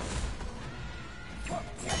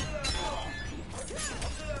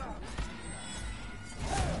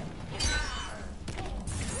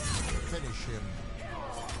 Finish him.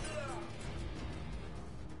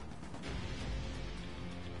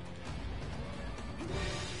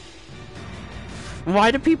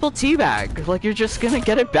 Why do people teabag? Like you're just gonna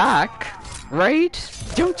get it back, right?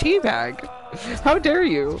 Don't teabag. How dare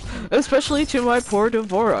you? Especially to my poor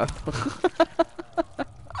Devora.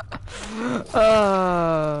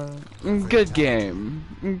 Good game.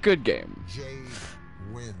 Good game. Jade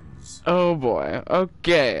wins. Oh boy.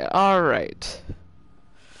 Okay. All right.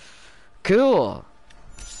 Cool.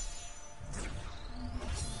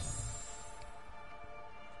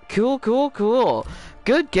 Cool.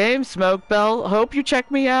 Good game, Smoke Bell. Hope you check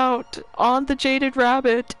me out on the Jaded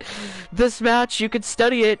Rabbit. This match, you could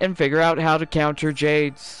study it and figure out how to counter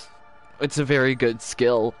Jades. It's a very good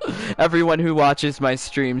skill. Everyone who watches my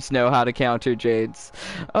streams know how to counter Jades.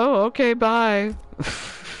 Oh, okay, bye.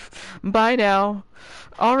 Bye now.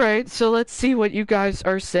 Alright, so let's see what you guys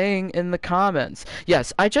are saying in the comments.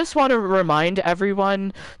 Yes, I just want to remind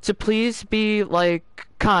everyone to please be, like,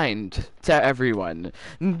 kind to everyone.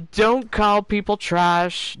 Don't call people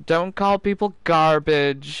trash. Don't call people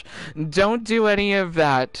garbage. Don't do any of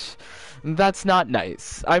that. That's not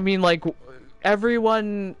nice. I mean, like,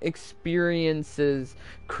 everyone experiences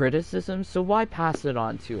criticism, so why pass it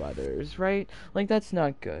on to others, right? Like, that's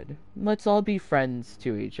not good. Let's all be friends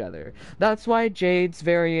to each other. That's why Jade's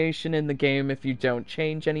variation in the game, if you don't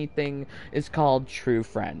change anything, is called True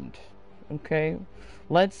Friend. Okay?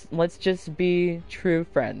 Let's just be true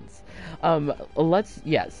friends. Let's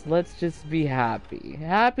just be happy.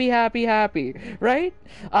 Happy, right?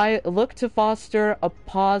 I look to foster a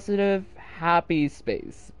positive, happy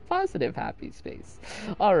space. Positive, happy space.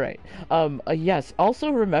 Alright. Yes. Also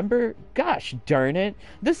remember, gosh darn it,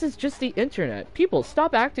 this is just the internet. People,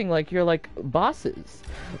 stop acting like you're like bosses.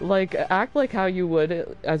 Like, act like how you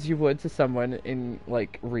would, as you would to someone in,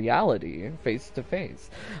 like, reality, face to face.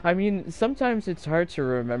 I mean, sometimes it's hard to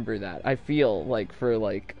remember that. I feel like for,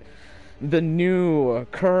 like, the new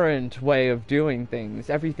current way of doing things,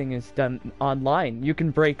 everything is done online. You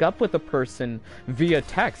can break up with a person via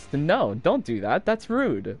text. No, don't do that. That's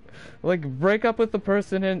rude. Like, break up with the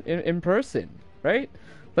person in person, right?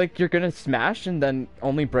 Like, you're gonna smash and then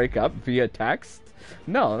only break up via text?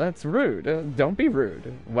 No, that's rude. Don't be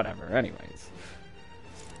rude. Whatever, anyways.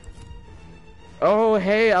 Oh,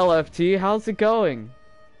 hey, LFT, how's it going?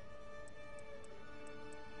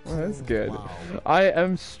 Oh, that's good. Wow. I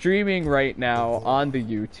am streaming right now on the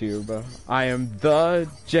YouTube. I am the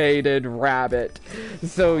Jaded Rabbit.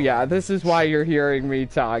 So yeah, this is why you're hearing me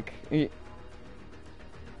talk.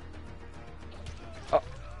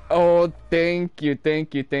 Oh, thank you.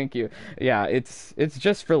 Yeah, it's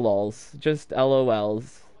just for lols. Just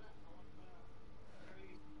LOLs.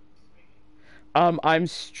 I'm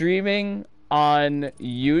streaming on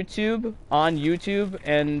YouTube,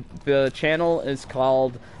 and the channel is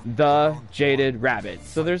called The Jaded Rabbit.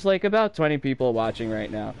 So there's like about 20 people watching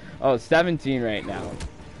right now. Oh, 17 right now.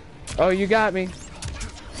 Oh, you got me.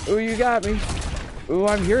 Ooh, you got me. Ooh,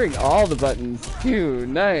 I'm hearing all the buttons too.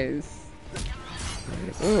 Nice.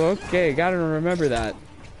 Ooh, okay, gotta remember that.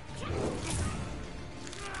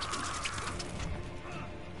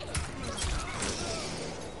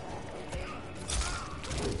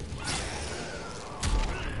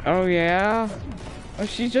 Oh yeah? Oh,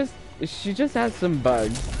 she just has some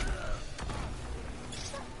bugs.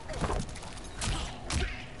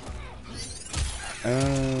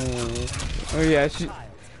 Oh yeah,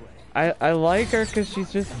 I like her because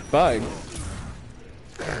she's just bugs.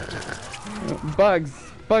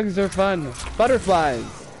 Bugs are fun. Butterflies.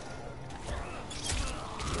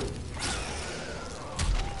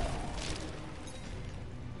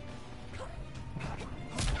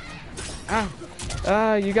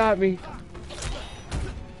 Ah, you got me.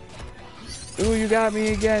 Ooh, you got me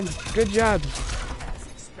again. Good job.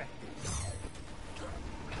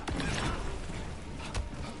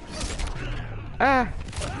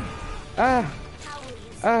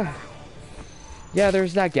 Yeah,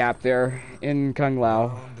 there's that gap there in Kung Lao.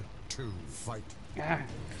 Round 2, fight.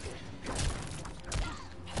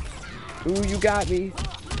 Ooh, you got me.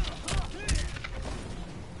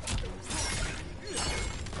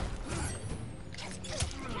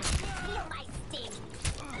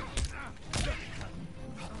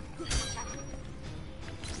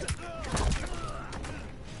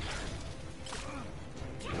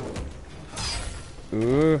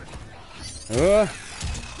 Ooh.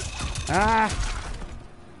 Ah.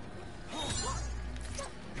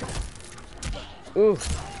 Ooh.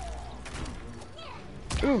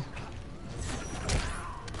 Ooh.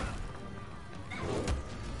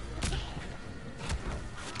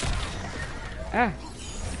 Ah.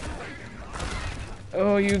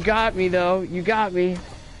 Oh, you got me though. You got me.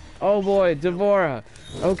 Oh boy, Devora.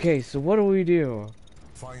 Okay, so what do we do?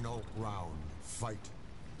 Final round, fight.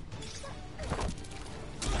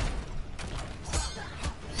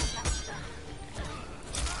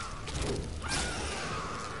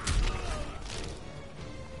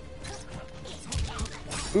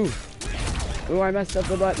 Ooh. Ooh, I messed up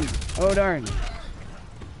the button. Oh darn.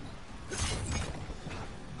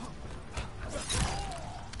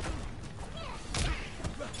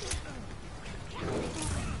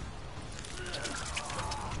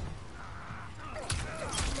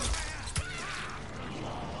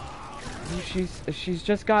 She's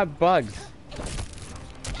just got bugs.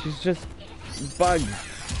 She's just bugs.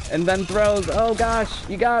 And then throws. Oh gosh,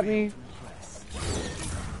 you got me.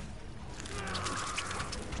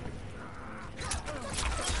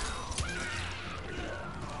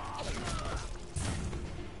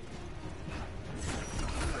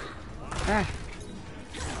 Ah.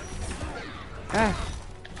 Ah.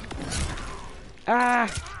 Ah.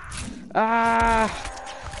 Ah.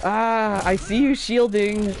 Ah. I see you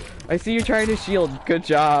shielding. I see you trying to shield. Good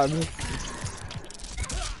job.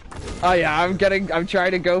 Oh yeah, I'm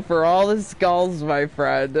trying to go for all the skulls, my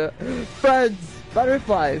friend. Friends,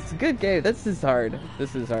 butterflies. Good game. This is hard.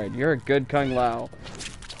 This is hard. You're a good Kung Lao.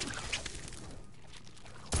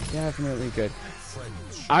 Definitely good.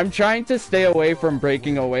 I'm trying to stay away from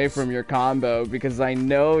breaking away from your combo because I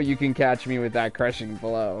know you can catch me with that crushing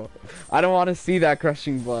blow. I don't want to see that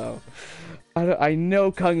crushing blow. I know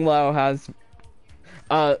Kung Lao has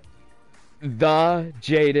the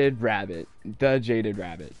Jaded Rabbit. The Jaded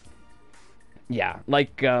Rabbit. Yeah,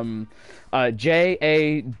 like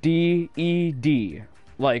Jaded.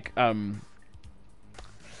 Like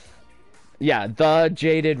yeah, the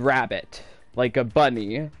Jaded Rabbit. Like a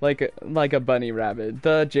bunny, like a bunny rabbit,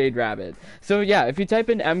 the Jade Rabbit. So yeah, if you type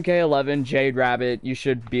in MK11 Jade Rabbit, you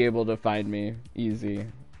should be able to find me. Easy.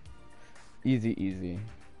 Easy, easy.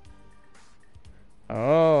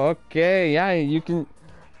 Oh, okay, yeah, you can...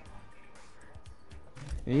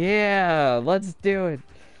 Yeah, let's do it.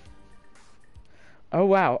 Oh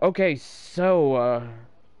wow, okay, so,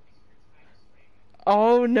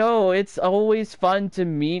 oh no, it's always fun to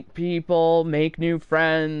meet people, make new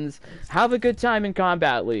friends, have a good time in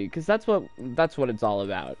Kombat League, because that's what it's all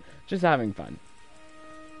about. Just having fun.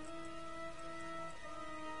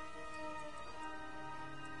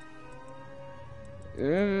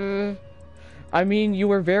 I mean, you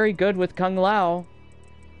were very good with Kung Lao.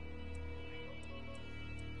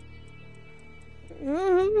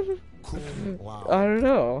 I don't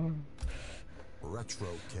know. Retro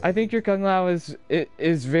I think your Kung Lao is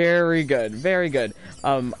very good, very good.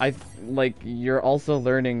 I like you're also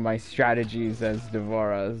learning my strategies as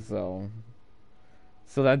Devora, so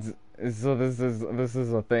So this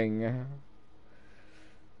is a thing.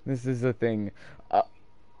 This is a thing.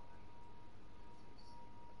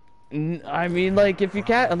 I mean, like if you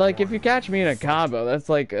catch me in a combo, that's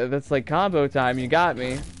like combo time. You got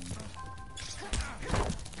me.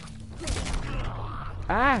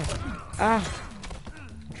 Ah, ah,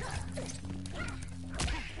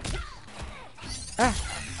 ah.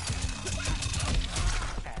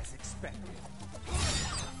 As expected.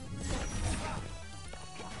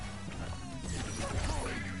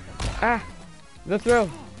 Ah, the throw.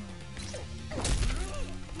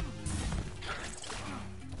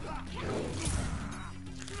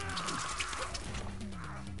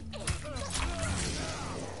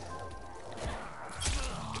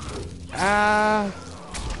 Ah,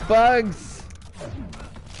 bugs.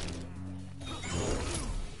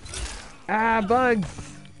 Ah,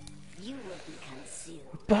 bugs. You will be consumed.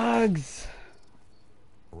 Bugs.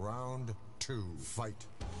 Round 2, fight.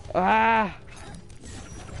 Ah.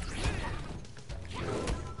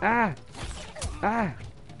 Ah. Ah.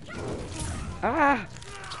 Ah.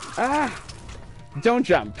 Ah. Don't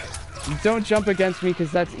jump. Don't jump against me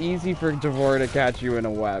because that's easy for Devor to catch you in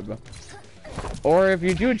a web. Or if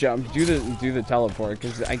you do jump, do the teleport,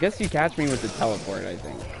 because I guess you catch me with the teleport, I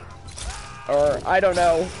think. Or I don't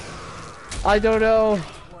know. I don't know.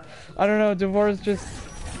 I don't know. Devor's just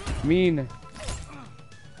mean.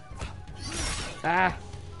 Ah.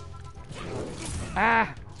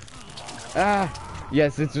 Ah. Ah.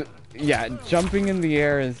 Yes, yeah, jumping in the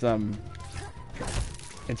air is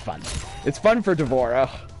it's fun. It's fun for Devor.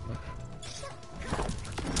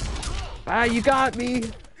 Ah, you got me.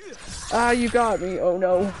 Ah, you got me. Oh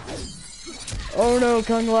no. Oh no,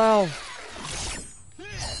 Kung Lao.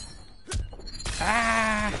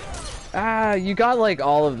 Ah. Ah, you got like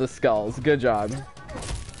all of the skulls. Good job.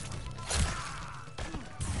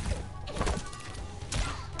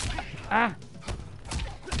 Ah.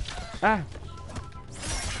 Ah.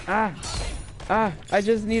 Ah. Ah. I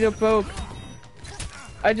just need a poke.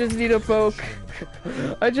 I just need a poke.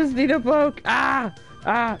 I just need a poke. Ah.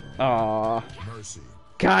 Ah. Aww. Mercy.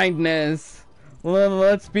 Kindness.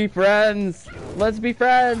 Let's be friends. Let's be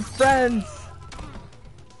friends. Friends.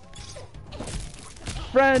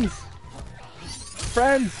 Friends.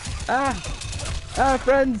 Friends. Ah. Ah,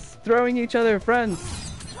 friends. Throwing each other. Friends.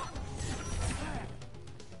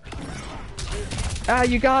 Ah,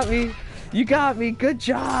 you got me. You got me. Good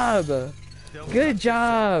job. Good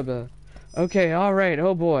job. Okay, alright.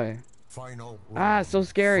 Oh boy. Final Ah, round, so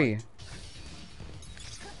scary.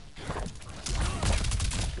 fight.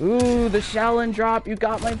 Ooh, the Shaolin drop, you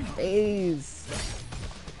got my face.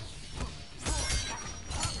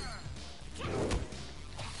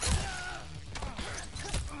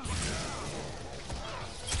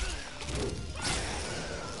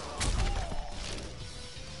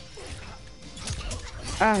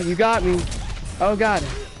 Ah, you got me. Oh god.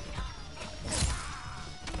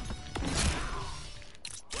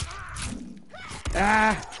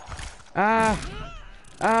 Ah. Ah.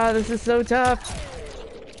 Ah, this is so tough.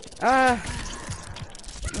 Ah!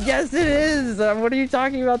 Yes, it is! What are you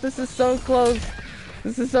talking about? This is so close!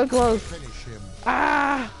 This is so close! Finish him.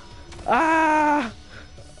 Ah! Ah!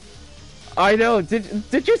 I know,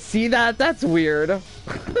 did you see that? That's weird.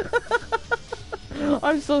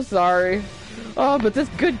 I'm so sorry. Oh, but this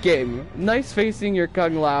good game. Nice facing your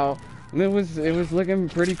Kung Lao. It was looking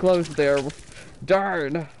pretty close there.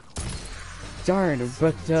 Darn. Darn,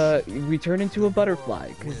 but we turn into a butterfly,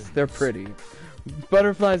 because they're pretty.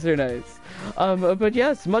 Butterflies are nice. But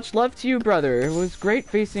yes, much love to you, brother. It was great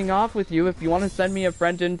facing off with you. If you want to send me a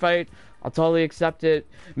friend invite, I'll totally accept it.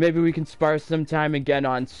 Maybe we can spar sometime again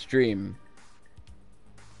on stream.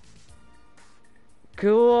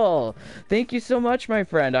 Cool. Thank you so much, my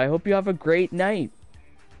friend. I hope you have a great night.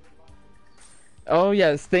 Oh,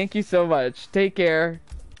 yes. Thank you so much. Take care.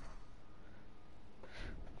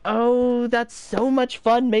 Oh, that's so much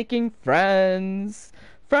fun making friends.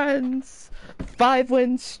 Friends.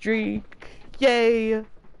 5-win streak. Yay.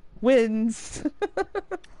 Wins.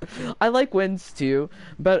 I like wins too,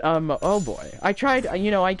 but oh boy. I tried,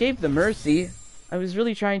 I gave the mercy. I was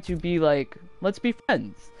really trying to be like, let's be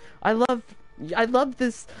friends. I love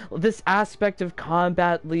this aspect of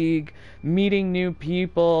Combat League, meeting new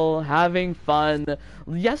people, having fun.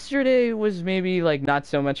 Yesterday was maybe like not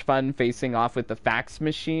so much fun facing off with the fax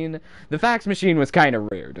machine. The fax machine was kind of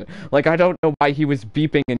weird. Like I don't know why he was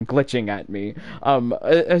beeping and glitching at me.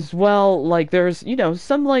 As well, like there's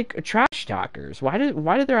some like trash talkers. Why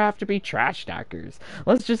did there have to be trash talkers?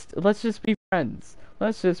 Let's just be friends.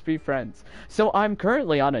 Let's just be friends. So I'm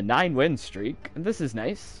currently on a 9-win streak. This is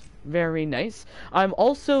nice. Very nice. I'm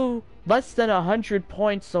also less than 100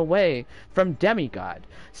 points away from demigod.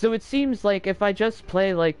 So it seems like if I just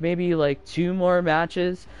play like maybe like 2 more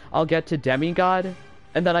matches, I'll get to demigod,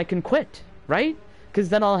 and then I can quit, right? Because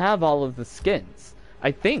then I'll have all of the skins.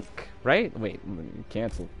 I think, right? Wait,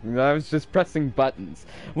 cancel. I was just pressing buttons.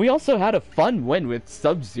 We also had a fun win with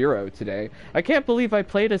Sub-Zero today. I can't believe I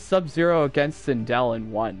played a Sub-Zero against Sindel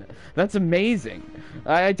and won. That's amazing.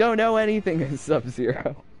 I don't know anything as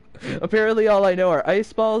Sub-Zero. Apparently all I know are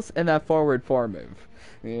ice balls and that forward 4 move.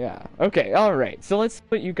 Yeah. Okay, alright. So let's see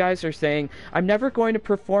what you guys are saying. I'm never going to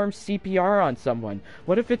perform CPR on someone.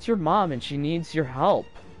 What if it's your mom and she needs your help?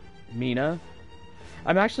 Mina?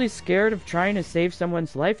 I'm actually scared of trying to save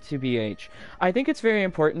someone's life, to BH. I think it's very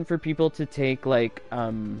important for people to take, like,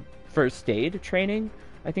 first aid training.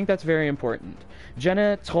 I think that's very important.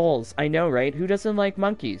 Jenna Tolls, I know, right? Who doesn't like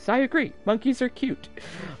monkeys? I agree. Monkeys are cute.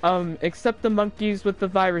 Except the monkeys with the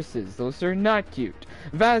viruses. Those are not cute.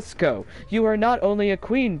 Vasco, you are not only a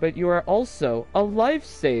queen, but you are also a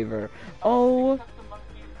lifesaver. Oh...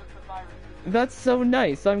 That's so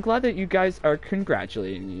nice. I'm glad that you guys are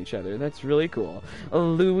congratulating each other. That's really cool.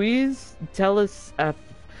 Louise, tell us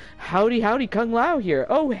howdy Kung Lao here.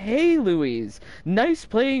 Oh, hey, Louise. Nice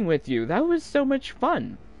playing with you. That was so much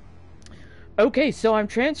fun. Okay, so I'm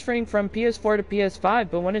transferring from PS4 to PS5,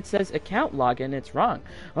 but when it says account login, it's wrong.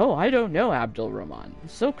 Oh, I don't know, Abdul Rahman.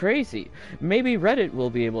 So crazy. Maybe Reddit will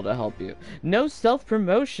be able to help you. No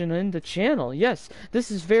self-promotion in the channel. Yes,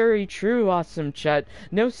 this is very true, awesome chat.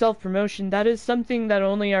 No self-promotion. That is something that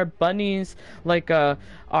only our bunnies, like, our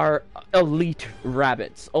elite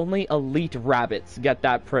rabbits. Only elite rabbits get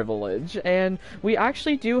that privilege. And we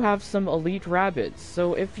actually do have some elite rabbits.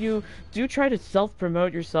 So if you do try to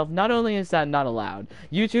self-promote yourself, not only is that not allowed,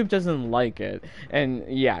 YouTube doesn't like it. And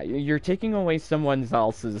yeah, you're taking away someone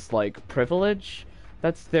else's, like, privilege.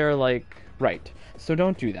 That's their, like, right. So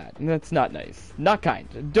don't do that. That's not nice. Not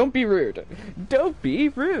kind. Don't be rude. Don't be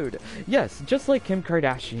rude. Yes, just like Kim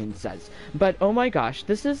Kardashian says. But oh my gosh,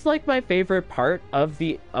 this is like my favorite part of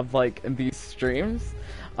like these streams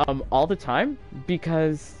all the time,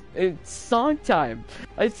 because it's song time.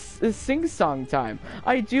 It's sing-song time.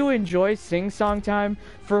 I do enjoy sing-song time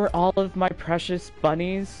for all of my precious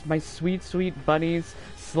bunnies, my sweet, sweet bunnies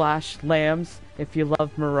 / lambs, if you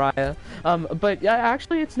love Mariah. But yeah,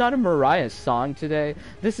 actually it's not a Mariah song today.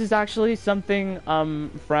 This is actually something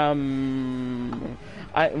from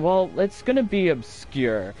well, it's gonna be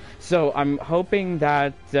obscure. So I'm hoping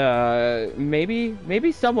that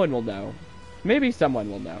maybe someone will know. Maybe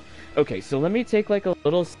someone will know. Okay, so let me take like a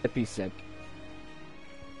little sippy sip.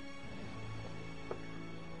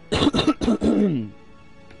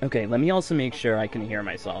 Okay, let me also make sure I can hear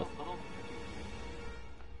myself.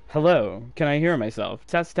 Hello, can I hear myself?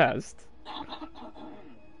 Test, test.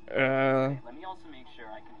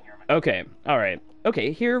 Okay, alright.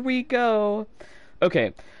 Okay, here we go.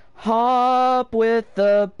 Okay. Hop with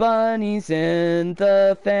the bunnies in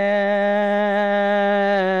the fam.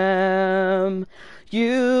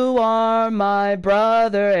 You are my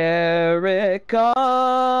brother Eric Cartman.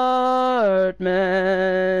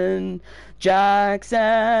 Jax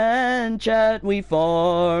and Chet, we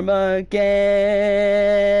form a gang.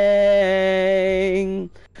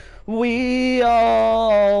 We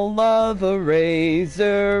all love a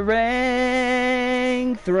razor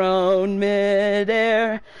ring thrown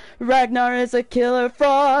midair. Ragnar is a killer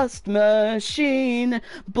frost machine.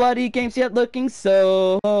 Bloody games yet looking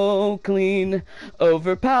so clean.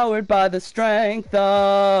 Overpowered by the strength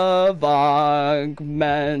of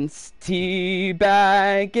augments.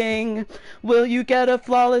 Teabagging. Will you get a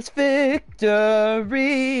flawless victory?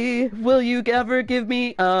 Will you ever give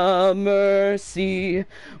me a mercy?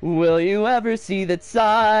 Will you ever see that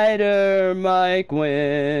Cider Mike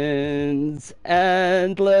wins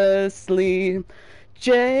endlessly?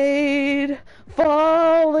 Jade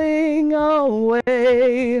falling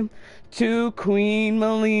away to Queen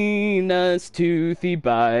Melina's toothy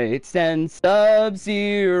bites and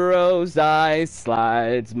Sub-Zero's ice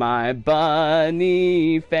slides, my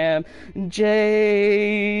bunny fam.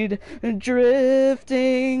 Jade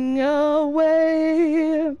drifting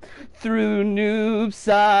away through Noob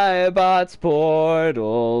Saibot's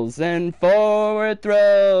portals and forward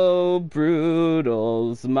throw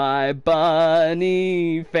brutals, my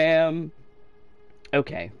bunny fam.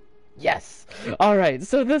 Okay. Yes. Alright,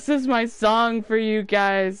 so this is my song for you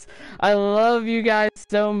guys. I love you guys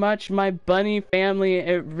so much, my bunny family.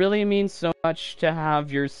 It really means so much to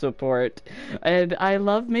have your support. And I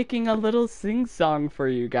love making a little sing-song for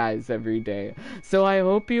you guys every day. So I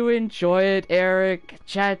hope you enjoy it, Eric,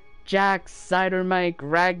 Chet, Jax, Cider Mike,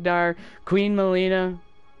 Ragnar, Queen Melina.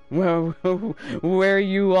 where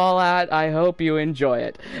you all at. I hope you enjoy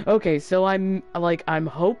it. Okay, so I'm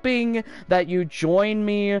hoping that you join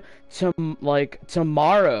me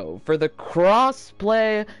tomorrow for the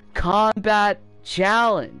crossplay combat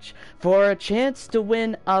challenge for a chance to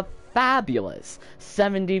win a fabulous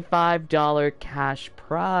 $75 cash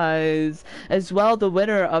prize. As well, the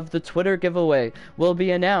winner of the Twitter giveaway will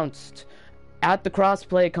be announced at the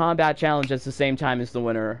crossplay combat challenge at the same time as the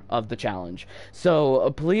winner of the challenge.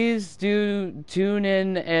 So please do tune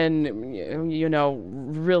in, and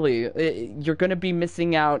really, you're gonna be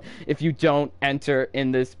missing out if you don't enter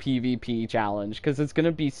in this PvP challenge, because it's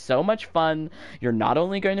gonna be so much fun. You're not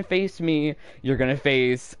only going to face me, you're gonna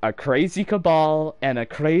face a crazy cabal and a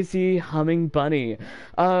crazy humming bunny.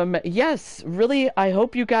 Yes, really, I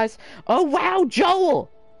hope you guys. Oh wow,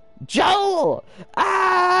 Joel!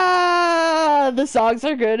 Ah! The songs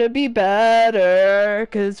are gonna be better,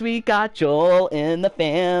 'cause we got Joel in the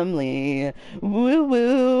family. Woo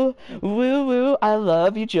woo! Woo woo! I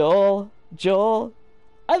love you, Joel. Joel,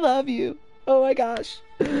 I love you. Oh my gosh.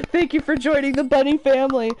 Thank you for joining the bunny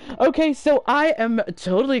family. Okay, so I am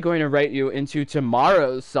totally going to write you into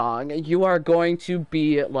tomorrow's song. You are going to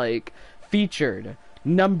be, featured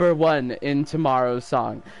 #1 in tomorrow's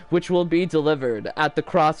song, which will be delivered at the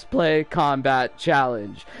crossplay combat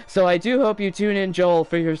challenge. So I do hope you tune in, Joel,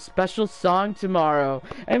 for your special song tomorrow.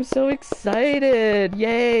 I'm so excited.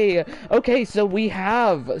 Yay. Okay, so we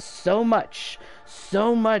have so much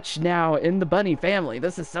now in the bunny family.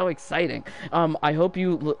 This is so exciting. I hope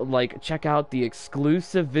you check out the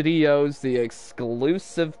exclusive videos, the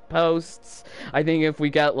exclusive posts. I think if we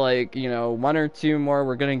get 1 or 2 more,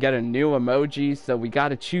 we're gonna get a new emoji. So we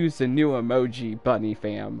gotta choose a new emoji, bunny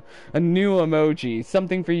fam. A new emoji,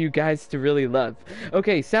 something for you guys to really love.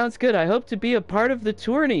 Okay, sounds good. I hope to be a part of the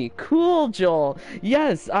tourney. Cool, Joel.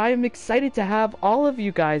 Yes, I'm excited to have all of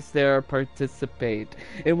you guys there participate.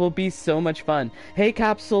 It will be so much fun. Hey,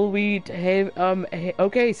 Capsule Wheat. Hey,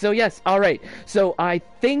 okay, so yes, alright. So I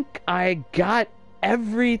think I got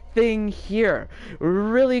everything here.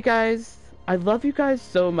 Really, guys, I love you guys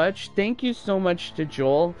so much. Thank you so much to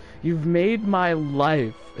Joel. You've made my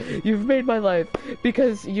life. You've made my life.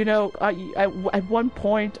 Because, at one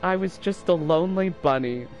point, I was just a lonely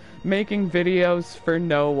bunny, making videos for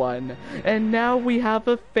no one, and now we have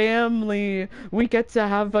a family. We get to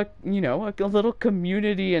have a little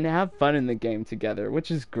community and have fun in the game together,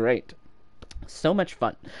 which is great. So much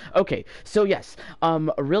fun. Okay, so yes,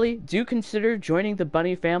 really do consider joining the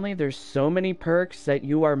bunny family. There's so many perks that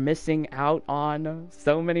you are missing out on.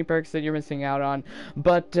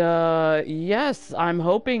 But yes, I'm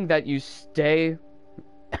hoping that you stay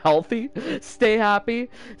healthy, stay happy,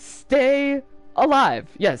 stay alive.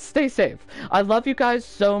 Yes, stay safe. I love you guys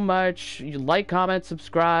so much. You like, comment,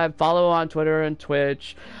 subscribe, follow on Twitter and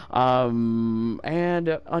Twitch. And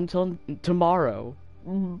until tomorrow,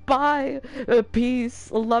 bye. Peace.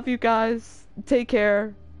 Love you guys. Take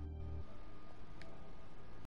care.